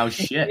 He's now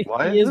shit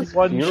Why He does is this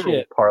one funeral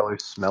shit. parlor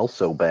smell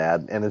so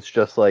bad? And it's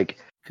just like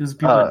because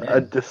people are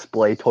a dead.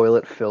 display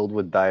toilet filled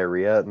with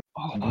diarrhea.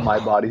 And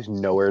my body's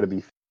nowhere to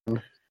be.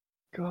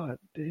 God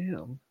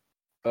damn.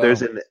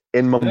 There's an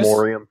in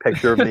memoriam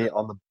picture of me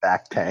on the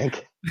back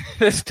tank.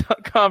 This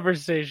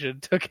conversation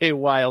took a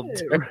wild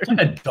turn. It's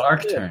a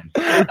dark turn.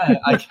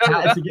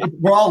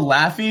 We're all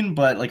laughing,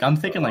 but like I'm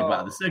thinking, like,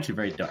 wow, this is actually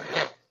very dark.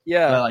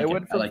 Yeah, I like it it.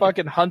 went I from like it.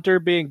 fucking Hunter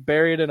being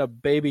buried in a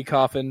baby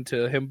coffin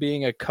to him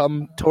being a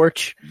cum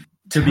torch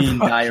To being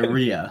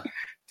diarrhea.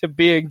 to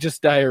being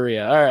just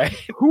diarrhea. All right.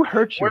 Who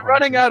hurt you? We're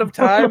running out of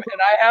time, and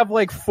I have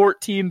like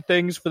 14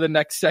 things for the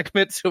next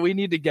segment, so we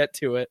need to get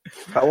to it.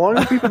 How long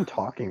have we been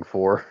talking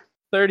for?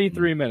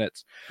 33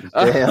 minutes.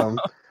 Damn.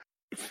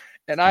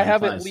 And I Time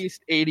have at flies.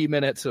 least 80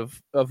 minutes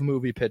of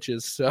movie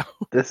pitches. So, all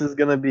This is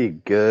gonna be a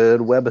good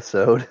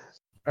webisode.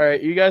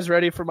 right, you guys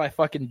ready for my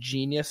fucking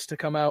genius to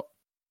come out?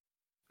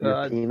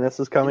 Your penis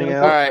is coming you know,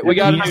 out. all right, we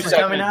got a new Penis is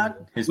coming segment.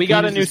 out. His We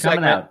got a penis new is coming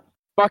segment. out.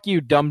 Fuck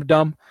you, dum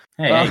dum.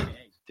 Hey, Uh, hey.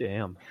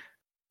 Damn.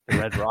 The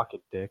Red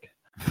Rocket dick.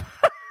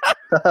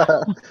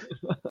 All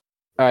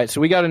right,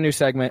 so we got a new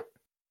segment.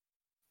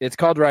 It's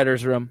called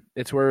Writer's Room.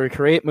 It's where we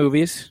create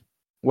movies,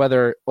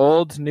 whether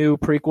old, new,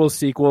 prequels,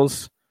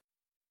 sequels,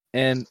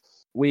 and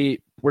we're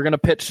gonna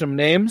pitch some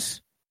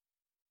names.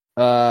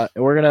 And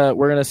we're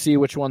gonna see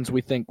which ones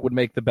we think would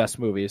make the best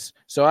movies.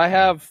 So I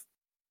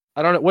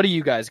don't know. What do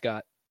you guys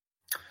got?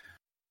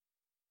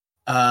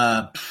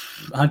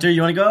 Hunter,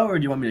 you want to go or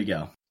do you want me to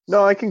go?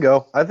 No, I can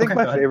go. I think Okay,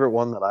 my go ahead. favorite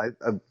one that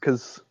I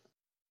because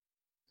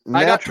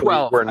I got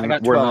 12. we're I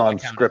got we're 12, I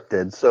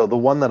non-scripted. So the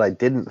one that I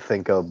didn't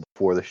think of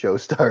before the show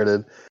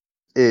started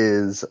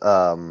is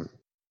The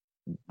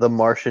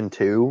Martian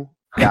 2,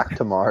 Back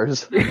to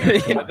Mars.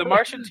 Yeah, The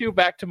Martian 2: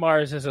 Back to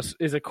Mars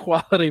is a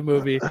quality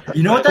movie.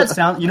 You know what that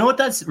sounds? You know what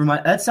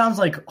that sounds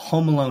like?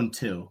 Home Alone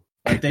 2.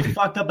 Like they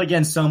fucked up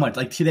again so much.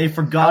 Like they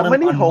forgot How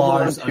many him on Home Alone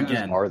Mars 2s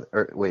again. are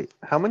there? Wait,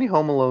 how many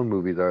Home Alone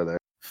movies are there?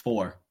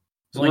 4.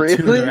 There's only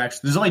two that Really? are actually.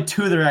 There's only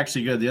 2 that are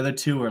actually good. The other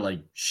 2 are like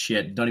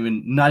shit. Not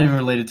even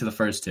related to the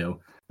first 2.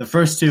 The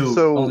first 2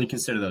 So- only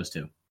consider those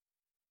 2.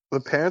 The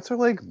parents are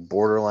like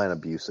borderline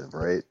abusive,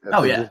 right? If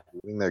Oh, they're yeah. just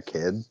leaving their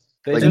kid.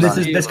 They Like, And just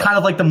this is need- that's kind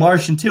of like The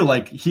Martian too.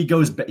 Like he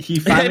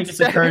finally gets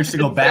the courage to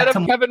go back Instead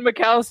to of Kevin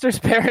McAllister's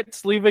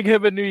parents leaving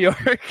him in New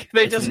York,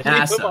 they It's just leave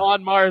NASA. him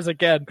on Mars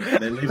again.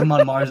 They leave him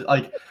on Mars.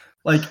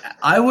 Like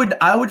I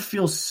would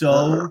feel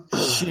so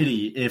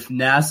shitty if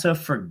NASA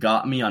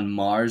forgot me on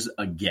Mars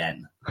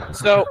again.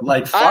 So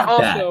Like fuck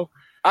that.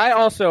 I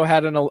also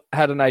had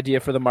an idea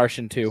for The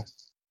Martian too.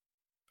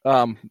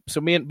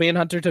 So me and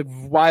Hunter took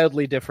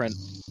wildly different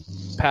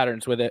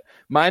patterns with it.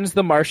 Mine's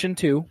The Martian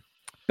 2,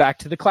 Back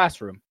to the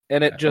Classroom,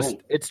 and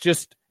it's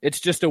just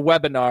a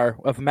webinar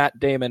of Matt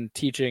Damon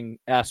teaching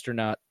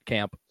astronaut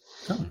camp,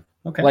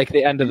 Okay. like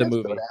the end of the Let's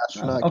movie. go to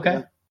astronaut Okay.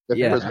 camp. If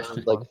Yeah. it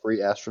was, like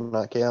free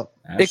astronaut camp.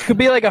 It could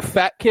be like a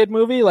fat kid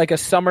movie, like a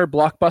summer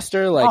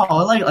blockbuster, like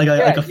oh, like a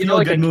Yeah, feel you know,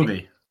 like good a-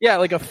 movie. yeah,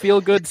 like a feel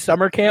good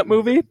summer camp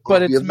movie,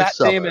 but Movie it's of the Matt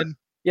summer. Damon.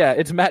 Yeah,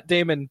 it's Matt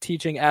Damon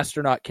teaching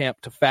astronaut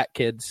camp to fat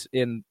kids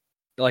in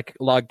like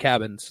log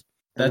cabins.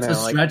 That's And a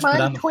they're like, stretch, but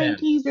my I'm a fan.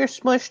 Twinkies are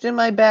smushed in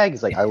my bag.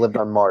 He's like, I lived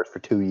on Mars for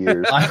 2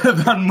 years. I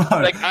live on Mars.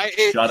 Like I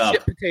ate Shut up.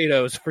 shit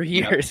potatoes for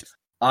years.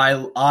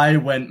 I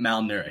went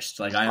malnourished.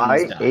 Like I I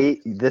almost died.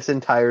 ate this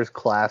entire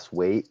class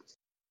weight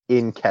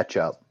in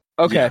ketchup.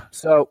 Okay, Yeah.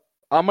 so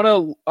I'm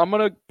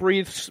gonna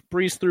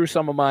breeze through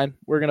some of mine.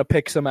 We're gonna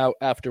pick some out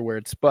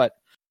afterwards, but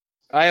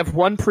I have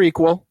 1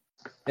 prequel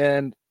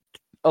and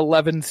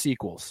 11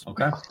 sequels.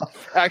 Okay.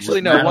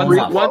 Actually, no, Rattle one.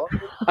 them One. off.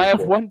 I have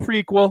 1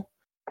 prequel,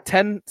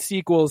 10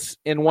 sequels,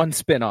 and 1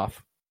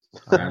 spin-off.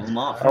 Rattle them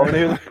off. I want to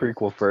hear the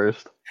prequel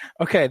first.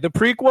 Okay, the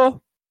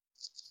prequel,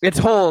 it's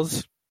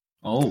holes,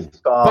 Oh.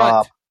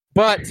 Stop.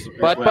 but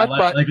I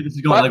like where this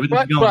is going. I like where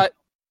this is going. but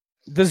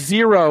the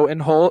 0 in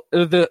hole,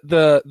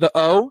 the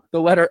O,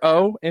 the letter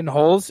O in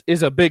holes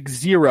is a big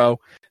 0.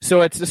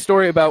 So it's a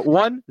story about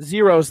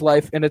 1-0's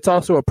life, and it's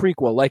also a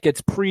prequel. Like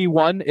it's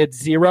pre-1, it's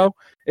 0.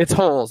 It's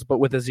holes, but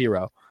with a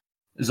 0.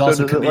 There's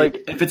also does could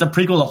it, be, if it's a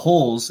prequel to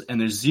Holes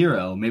and there's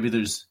 0, maybe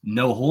there's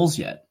no holes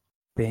yet.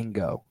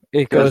 Bingo.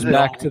 It goes Does it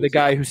back to the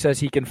guy who says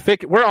he can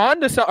fix. We're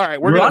on to all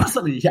right. We're We're on gonna to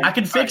something. Yeah, I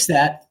can fix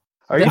that.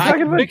 Are you I talking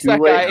can about fix that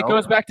Kool-Aid guy. It now?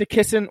 goes back to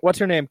kissing. What's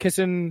her name?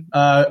 Kissing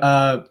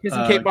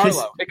Kate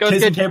Barlow. It goes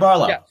Kissing Kate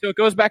Barlow. Yeah, so it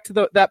goes back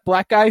to that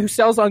black guy who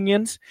sells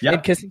onions Yeah.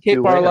 and Kissing Kate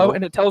Do Barlow, I?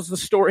 and it tells the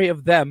story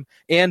of them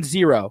and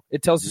 0.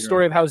 It tells the Zero.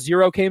 story of how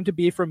 0 came to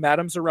be from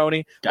Madame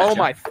Zeroni. Gotcha. Oh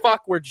my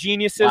fuck, we're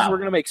geniuses. Wow. We're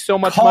gonna make so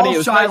much Call money. It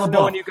was Shia nice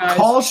knowing LaBeouf. you guys.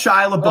 Call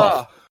Shia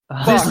LaBeouf.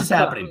 Oh, This fuck. is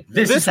happening.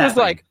 This is was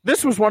happening.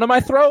 this was one of my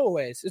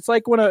throwaways. It's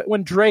like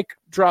when Drake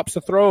drops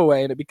a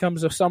throwaway and it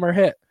becomes a summer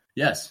hit.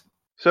 Yes.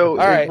 So,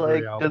 All right.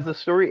 does the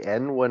story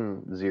end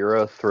when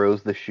Zero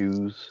throws the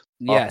shoes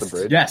Yes. off the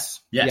bridge? Yes.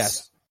 Yes.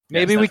 Yes.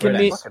 Maybe we that's can where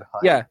it meet. ends. Fucking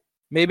hype. Yeah,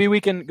 maybe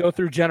we can go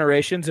through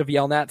generations of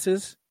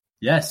Yelnatses.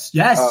 Yes.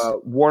 Yes.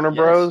 Warner Yes.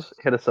 Bros.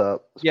 Hit us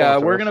up. Yeah,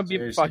 Sponsor we're us. gonna be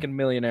Seriously. fucking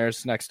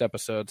millionaires next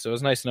episode. So it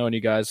was nice knowing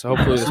you guys.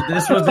 Hopefully,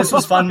 this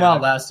was fun while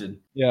it lasted.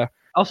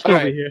 I'll still All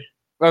right. be here.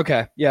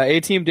 okay. Yeah,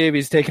 A-Team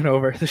Davies taking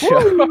over the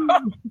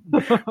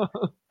show.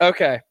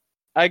 Okay,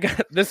 I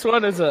got this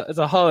one is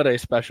a holiday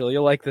special.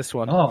 You'll like this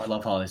one. Oh, I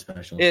love holiday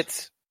specials.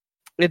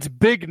 It's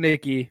Big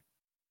Nicky.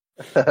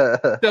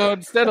 So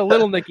instead of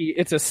Little Nicky,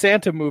 it's a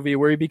Santa movie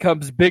where he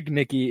becomes Big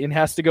Nicky and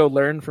has to go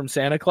learn from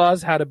Santa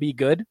Claus how to be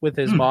good with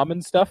his mom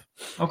and stuff.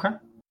 okay.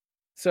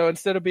 So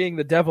instead of being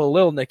the devil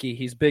Little Nicky,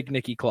 he's Big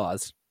Nicky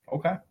Claus.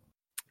 Okay.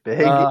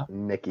 Big Uh,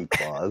 Nicky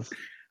Claus.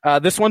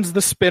 This one's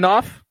the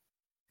spin-off.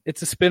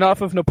 It's a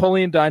spin-off of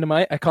Napoleon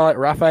Dynamite. I call it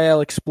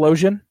Raphael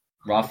Explosion.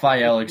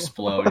 Raphael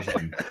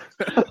Explosion.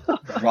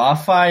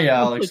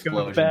 Raphael Like a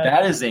Explosion. bad-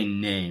 That is a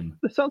name.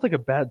 This sounds like a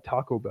bad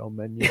Taco Bell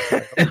menu.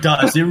 It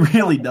does. It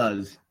really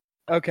does.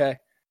 Okay.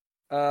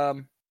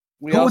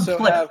 We also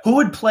have Who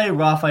would play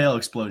Raphael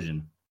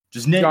Explosion?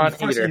 Just name John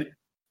first Heder. name-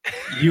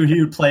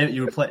 You would play.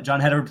 You would play.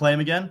 John Heder would play him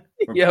again.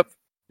 Yep.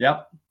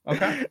 Yep.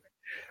 Okay.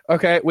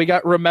 Okay, we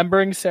got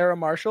Remembering Sarah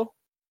Marshall.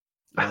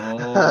 Oh,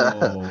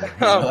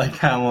 I like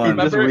that one.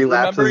 Remember-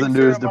 relapses Remembering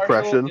into his Sarah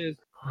Marshall depression.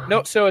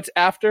 No, so it's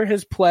after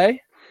his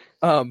play.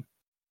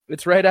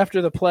 It's right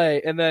after the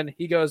play, and then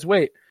he goes,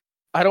 "Wait,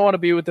 I don't want to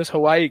be with this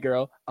Hawaii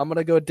girl. I'm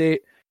gonna go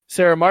date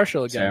Sarah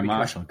Marshall again." Sarah because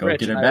Marshall, she's go rich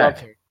get her and I love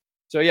back. her."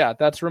 So yeah,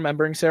 that's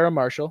Remembering Sarah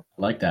Marshall.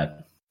 I like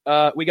that.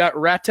 We got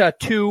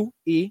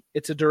Ratatouille.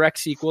 It's a direct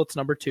sequel. It's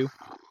number 2.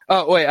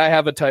 Oh wait, I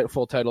have a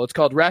full title. It's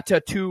called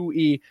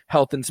Ratatouille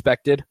Health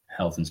Inspected.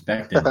 Health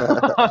inspected.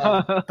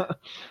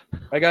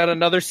 I got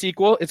another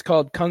sequel. It's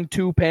called Kung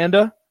Fu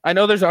Panda. I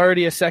know there's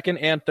already a second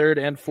and third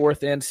and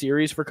fourth and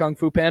series for Kung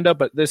Fu Panda,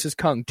 but this is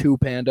Kung Fu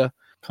Panda.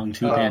 Kung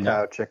Fu Cow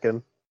Panda.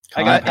 chicken.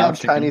 I got I have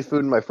Chinese food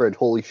in my fridge.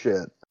 Holy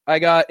shit. I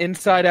got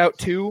Inside Out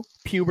 2,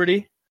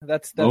 Puberty.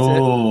 That's it.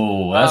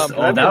 Oh, that's,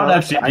 Um, that would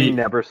actually I be.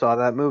 never saw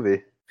that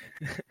movie.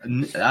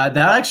 That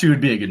actually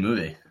would be a good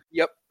movie.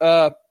 Yep.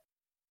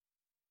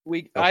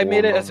 I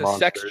made it hormone as a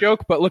sex monsters.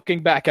 joke, but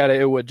looking back at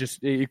it,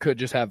 you could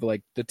just have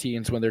like the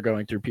teens when they're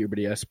going through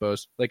puberty, I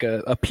suppose, like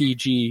a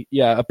PG,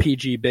 a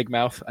PG big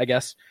mouth, I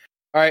guess.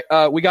 All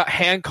right, we got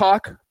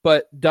Hancock,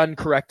 but done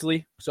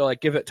correctly, so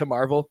like give it to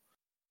Marvel.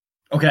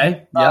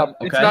 Okay. Yeah. Okay.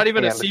 It's not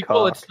even a Hancock.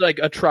 sequel; it's like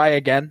a try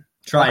again.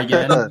 Try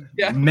again.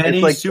 Yeah. Many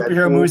It's like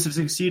superhero Deadpool. movies have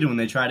succeeded when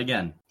they tried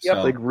again. Yep.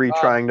 So, Like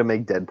retrying to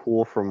make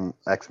Deadpool from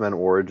X-Men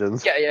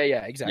Origins. Yeah,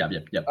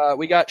 exactly. yep.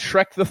 We got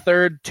Shrek the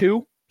Third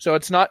 2. So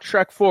it's not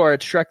Shrek 4,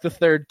 it's Shrek the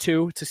Third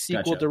 2. It's a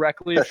sequel Gotcha.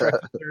 directly to Shrek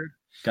the Third.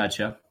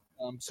 Gotcha.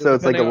 So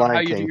it's like depending a on how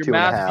Lion you do King, your 2.5.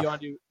 math, if you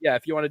want to do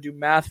if you want to do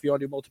math, if you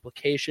want to do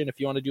multiplication, if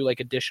you want to do like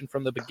addition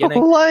from the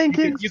beginning, Lion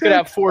you King. could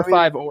have 4, I mean,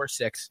 5, or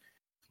 6.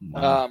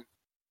 Wow.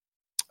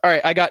 All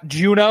right, I got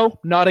Juno,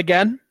 not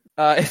again.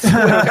 It's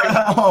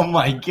Oh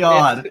my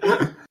god.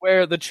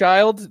 where the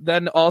child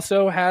then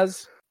also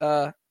has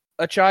a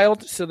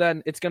child. So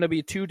then it's going to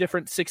be two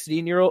different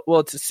 16-year-old.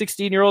 Well, it's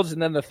 16-year-olds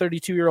and then the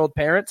 32-year-old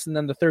parents, and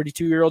then the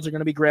 32-year-olds are going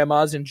to be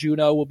grandmas, and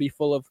Juno will be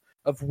full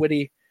of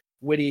witty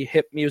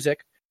hip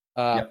music.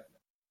 Yep.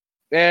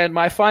 And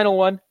my final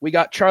one, we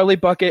got Charlie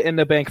Bucket in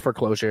the bank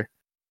foreclosure.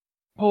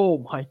 Oh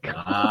my god.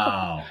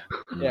 Wow.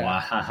 Yeah.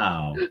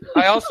 Wow.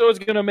 I also was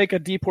going to make a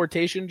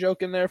deportation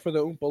joke in there for the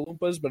Oompa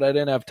Loompas, but I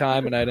didn't have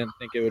time, and I didn't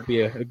think it would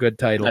be a good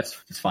title. It's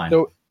fine.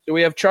 So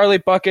we have Charlie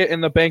Bucket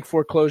in the bank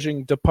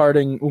foreclosing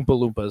departing Oompa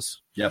Loompas.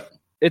 Yep.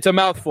 It's a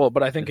mouthful,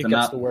 but I think It's it a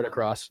gets mouth- the word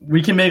across.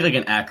 We can make like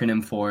an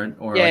acronym for it,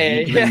 or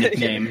like, give it a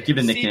nickname. Give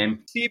it a nickname.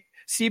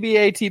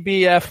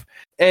 CBATBF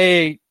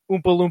A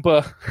Oompa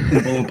Loompa.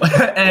 Oompa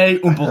Loompa. Hey,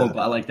 Oompa Loompa.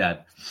 I like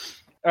that.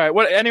 All right,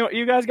 what? Anyone?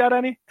 You guys got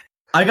any?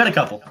 I got a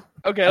couple.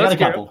 Okay, I got let's a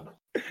hear it. couple.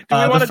 Do we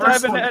want The to dive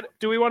first into? one-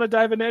 Do we want to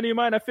dive into any of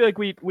mine? I feel like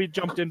we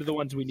jumped into the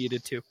ones we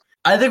needed to.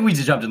 I think we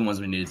just jumped in the ones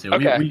we needed to.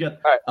 Okay. We got.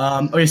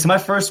 All Okay, so my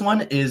first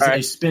one is All right.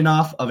 a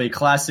spin-off of a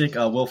classic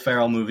Will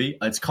Ferrell movie.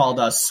 It's called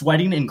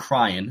Sweating and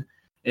Crying.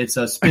 It's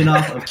a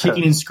spin-off of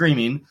Kicking and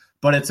Screaming,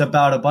 but it's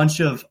about a bunch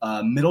of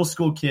middle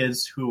school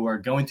kids who are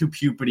going through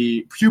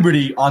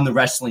puberty on the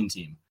wrestling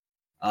team.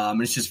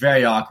 It's just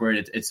very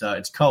awkward. It's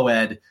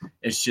co-ed.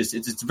 It's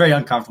a very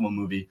uncomfortable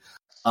movie.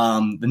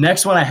 The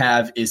next one I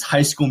have is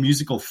High School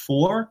Musical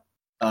 4,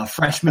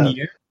 freshman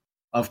year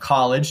of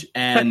college,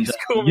 and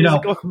School you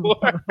know, Musical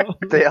 4.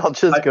 They all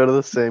just go to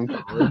the same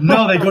college.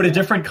 no, they go to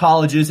different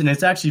colleges, and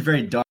it's actually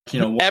very dark. You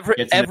know, one gets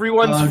into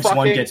Everyone's drugs, one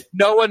fucking. gets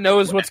No one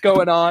knows what's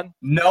going on.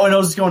 no one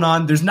knows what's going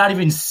on. There's not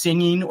even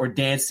singing or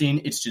dancing.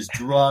 It's just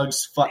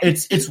drugs.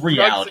 It's Drugs and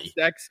reality.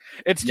 sex.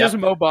 It's Yep. just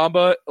Mo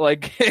Bamba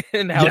like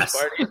in house Yes.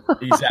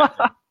 party.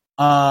 Exactly.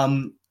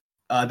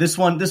 This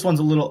one's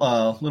a little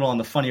on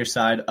the funnier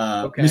side.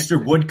 Okay.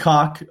 Mr.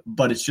 Woodcock,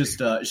 but it's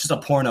just a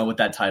porno with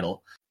that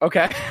title.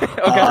 Okay.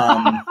 Okay.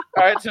 All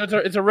right. So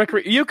it's a Rick.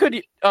 You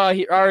could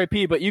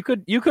R.I.P. But you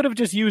could have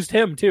just used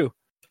him too.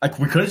 Like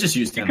we could have just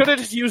used You him. could have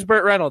just used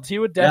Burt Reynolds. He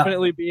would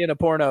definitely be in a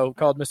porno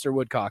called Mr.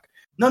 Woodcock.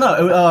 No.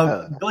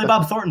 Billy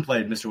Bob Thornton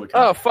played Mr.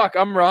 Woodcock. Oh fuck,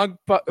 I'm wrong.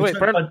 But wait,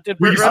 did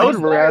Burt I Reynolds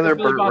would die or rather did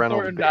Billy Burt Bob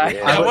Reynolds Thornton be die? it.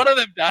 Yeah, one of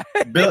them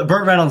died.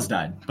 Burt Reynolds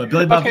died, but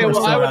Billy Bob Okay,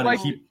 Thornton's well, I still would around.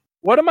 like-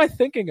 What am I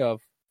thinking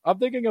of? I'm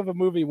thinking of a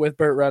movie with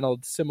Burt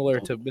Reynolds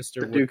similar to Mr.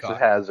 The Dukes of Woodcock.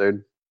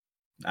 Hazzard.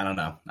 I don't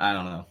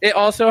know. It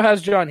also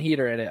has John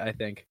Heater in it, I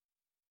think.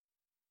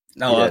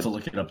 No, I'll have to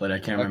look it up later. I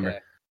can't remember. Okay,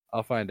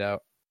 I'll find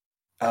out.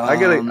 I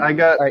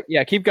got. All right,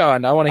 yeah, keep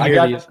going. I want to I hear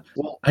got- these.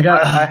 Well, I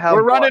got- I have.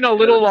 We're running a one.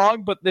 little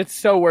long, but it's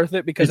so worth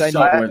it because It's I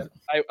know so worth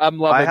it. I'm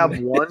loving I have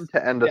it. one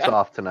to end us Yeah.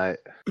 off tonight.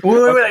 Wait,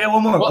 I got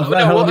one more. Well, Hold no,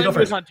 on, we'll let me end go with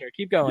first. Hunter.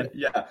 Keep going.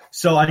 Yeah.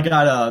 So I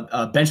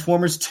got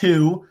Benchwarmers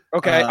 2,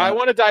 Okay, I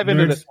want to dive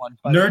into Nerds- this one.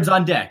 by the way. Nerds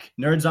on Deck.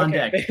 Nerds on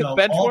Okay, Deck. So all-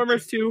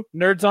 Benchwarmers 2,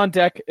 Nerds on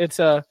Deck. It's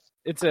a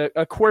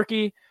quirky,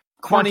 quirky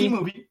funny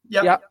movie.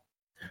 Yep. Yep.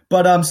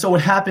 But so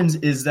what happens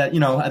is that, you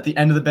know, at the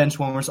end of the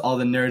Benchwarmers, all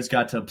the nerds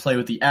got to play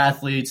with the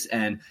athletes,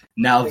 and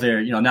now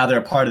they're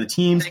a part of the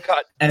teams. They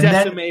got And then-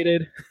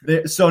 decimated.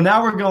 So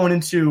now we're going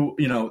into,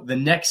 you know, the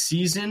next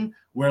season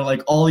where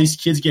like all these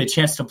kids get a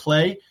chance to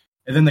play,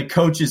 and then the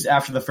coaches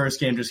after the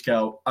first game just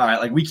go, all right,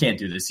 like we can't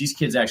do this. These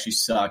kids actually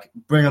suck.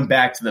 Bring them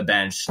back to the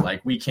bench.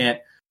 Like we can't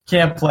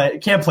play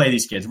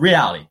these kids.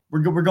 Reality.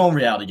 We're going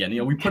reality again. You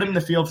know, we put them in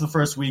the field for the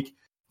first week.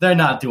 They're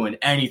not doing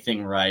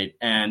anything right,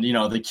 and you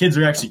know the kids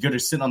are actually good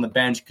at sitting on the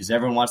bench because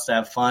everyone wants to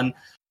have fun.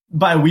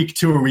 By week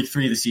 2 or week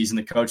 3 of the season,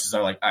 the coaches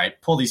are like, "All right,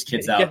 pull these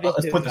kids Get out. these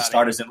Let's kids put the out of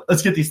starters in.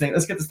 Let's get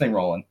this thing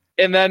rolling."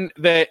 And then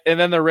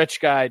the rich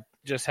guy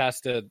just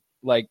has to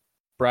like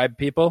bribe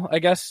people, I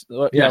guess.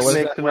 Yeah, Yes. what is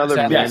Makes that- what is another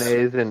that? Yes.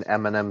 mayonnaise and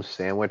M&M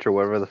sandwich or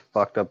whatever the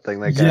fucked up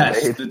thing that guy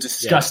Yes, made. the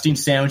disgusting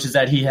sandwiches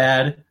that he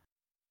had.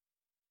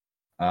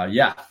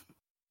 Yeah.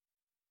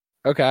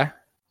 Okay.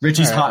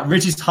 Richie's All right.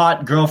 Richie's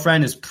hot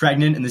girlfriend is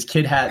pregnant, and the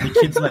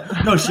kid's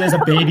like, no, she has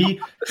a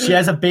baby. She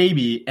has a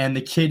baby, and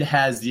the kid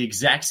has the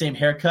exact same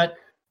haircut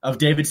of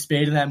David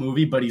Spade in that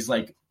movie, but he's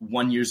like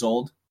 1 year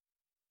old.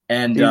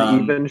 And He's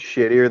even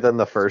shittier than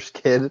the first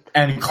kid.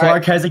 and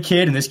Clark has a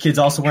kid, and this kid's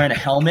also wearing a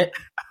helmet.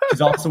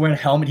 He's also wearing a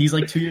helmet. He's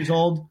like 2 years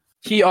old.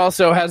 He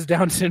also has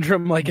Down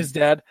syndrome like his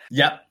dad.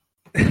 Yep.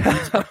 He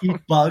eats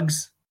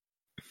bugs.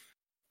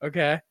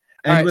 Okay.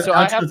 right,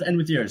 Let's end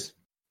with yours.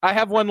 I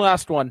have one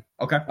last one.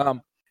 Okay.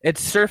 It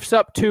Surfs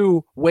Up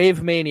 2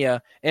 Wave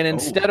Mania, and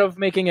instead of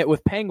making it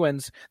with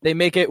penguins, they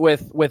make it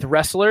with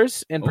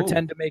wrestlers and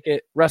pretend to make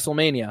it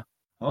WrestleMania.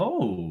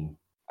 Oh.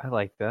 I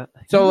like that.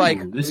 So,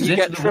 like, this you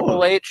get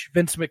Triple H,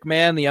 Vince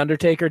McMahon, The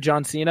Undertaker,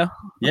 John Cena.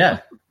 Yeah.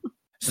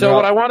 So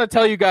what I want to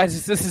tell you guys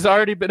is this has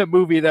already been a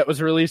movie that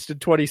was released in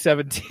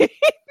 2017.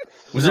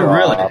 Was it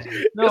really?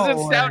 Because it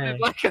sounded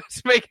like I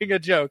was making a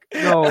joke.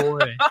 No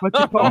way.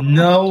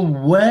 No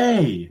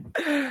way.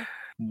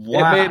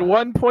 Wow. It made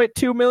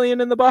 $1.2 million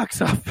in the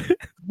box office.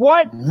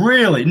 What?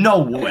 Really?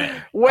 No way.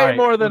 Way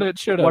more than it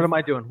should have. What am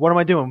I doing? What am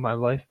I doing with my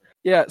life?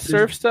 Yeah,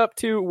 Surfs Up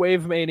 2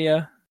 Wave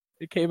Mania.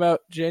 It came out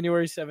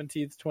January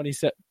 17th,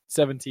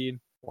 2017.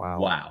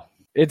 Wow.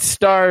 It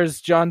stars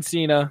John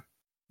Cena,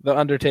 The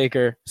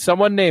Undertaker,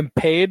 someone named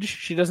Paige.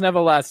 She doesn't have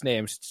a last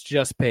name. It's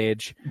just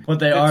Paige. But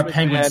they are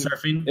penguin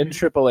surfing? And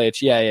Triple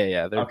H.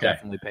 Yeah. They're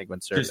definitely penguin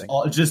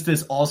surfing. Just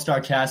this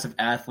all-star cast of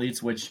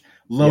athletes, which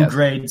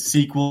low-grade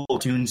sequel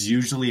tunes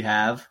usually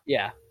have.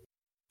 Yeah.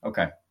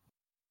 Okay.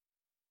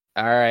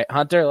 All right,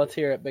 Hunter, let's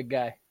hear it, big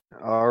guy.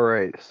 All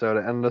right, so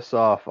to end us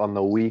off on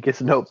the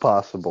weakest note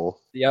possible.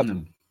 Yep.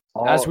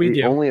 As we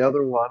do. The only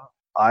other one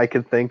I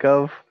could think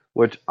of,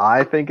 which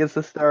I think is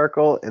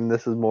hysterical, and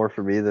this is more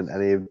for me than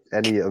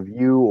any of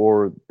you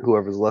or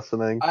whoever's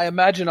listening. I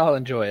imagine I'll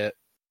enjoy it.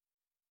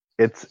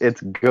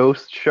 It's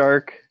Ghost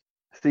Shark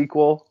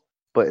sequel,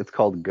 but it's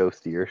called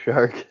Ghost Ear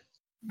Shark.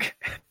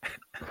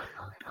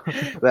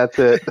 That's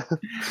it.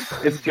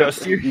 It's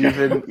just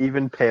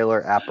even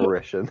paler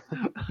apparition.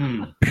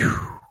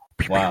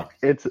 Wow.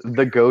 It's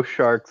the Ghost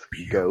Shark's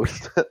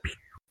ghost.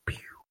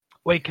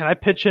 Wait, can I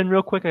pitch in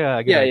real quick?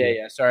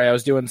 Yeah. Sorry, I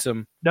was doing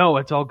some... No,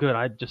 it's all good.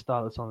 I just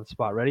thought this on the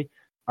spot. Ready?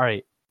 All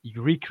right.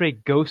 You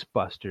recreate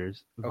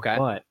Ghostbusters,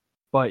 okay,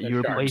 but you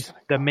replace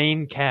the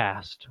main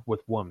cast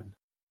with women.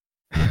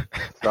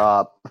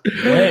 Stop.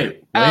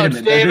 Wait a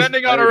minute. Dave,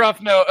 ending on a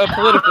rough note, a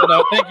political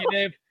note. Thank you,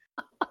 Dave.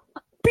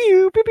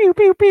 Pew, pew, pew,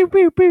 pew, pew,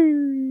 pew,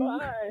 pew.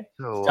 Bye.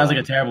 So, sounds like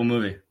a terrible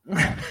movie.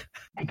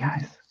 Hey,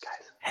 guys.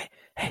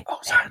 Hey. Oh,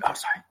 sorry.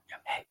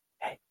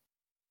 Hey.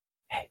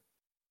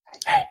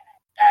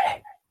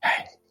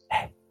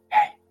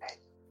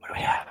 What do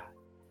we have?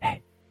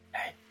 Hey.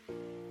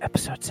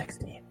 Episode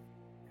 16.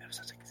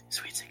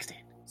 Sweet 16.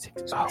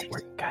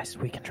 Guys,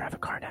 we can drive a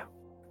car now.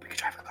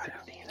 It's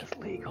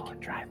legal. We can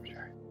drive.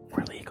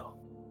 We're legal.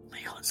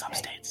 Legal in some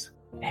states.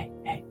 Hey.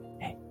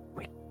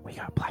 We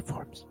got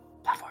platforms.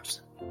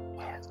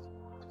 Yeah.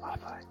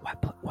 Spotify.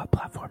 What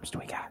platforms do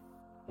we got?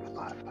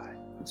 Spotify.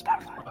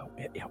 Oh,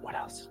 yeah, what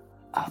else?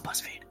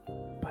 BuzzFeed.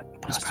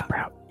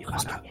 Buzzsprout.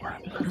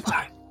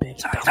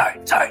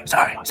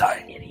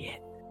 Sorry.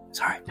 Idiot.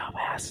 Sorry.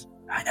 Dumbass.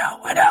 I know.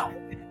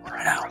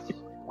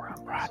 We're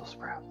on Brussels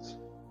sprouts.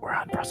 We're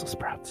on Brussels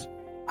sprouts.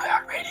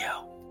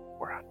 iHeartRadio.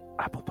 We're on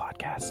Apple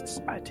Podcasts,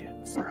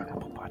 iTunes,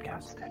 Apple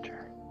Podcasts,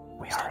 Stitcher.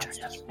 We are on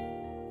yes.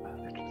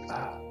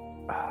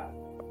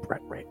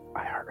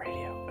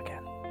 iHeartRadio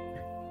again.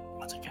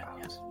 Once again,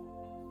 yes.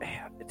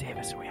 Hey,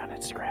 Davis, are we on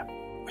Instagram?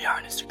 We are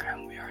on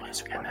Instagram.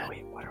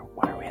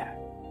 What are we at?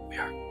 We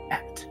are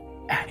at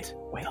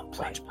The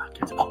Plunge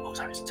Podcast. Oh,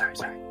 sorry.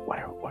 What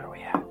are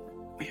we at?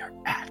 We are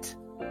at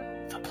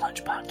The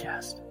Plunge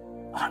Podcast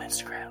on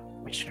Instagram.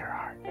 We sure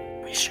are.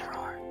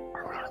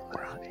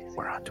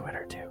 We're on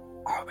Twitter too.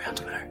 Are we on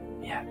Twitter?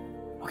 Yeah.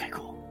 Okay,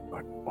 cool.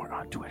 We're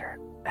on Twitter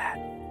at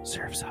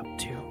Surfs Up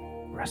 2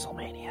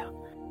 WrestleMania.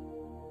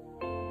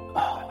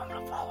 Oh, I'm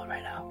gonna follow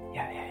right now.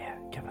 Yeah.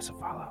 Give us a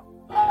follow.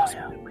 Oh,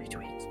 yeah.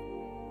 Retweets.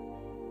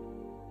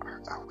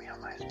 Are we on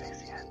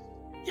MySpace yet?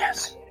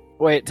 Yes.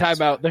 Wait,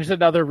 time out. There's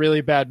another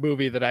really bad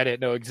movie that I didn't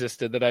know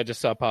existed that I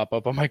just saw pop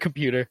up on my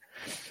computer.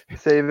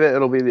 Save it.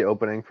 It'll be the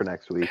opening for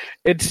next week.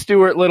 It's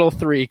Stuart Little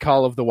 3,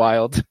 Call of the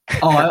Wild.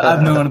 Oh,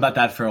 I've known about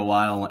that for a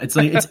while. It's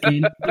a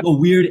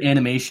weird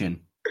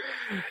animation.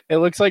 It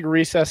looks like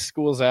Recess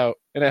School's Out,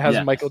 and it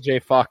has Michael J.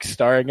 Fox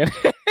starring in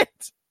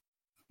it.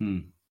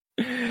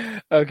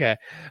 Okay.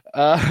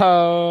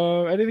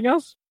 Anything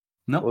else?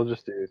 No. We'll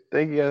just do.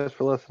 Thank you guys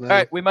for listening. All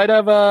right, we might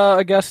have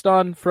a guest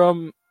on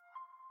from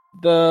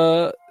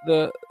the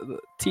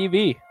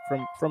TV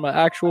from an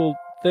actual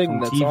thing from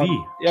that's TV.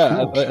 on.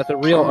 Yeah, Cool. at a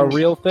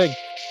real thing.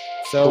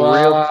 So a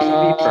real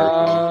TV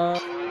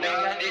person.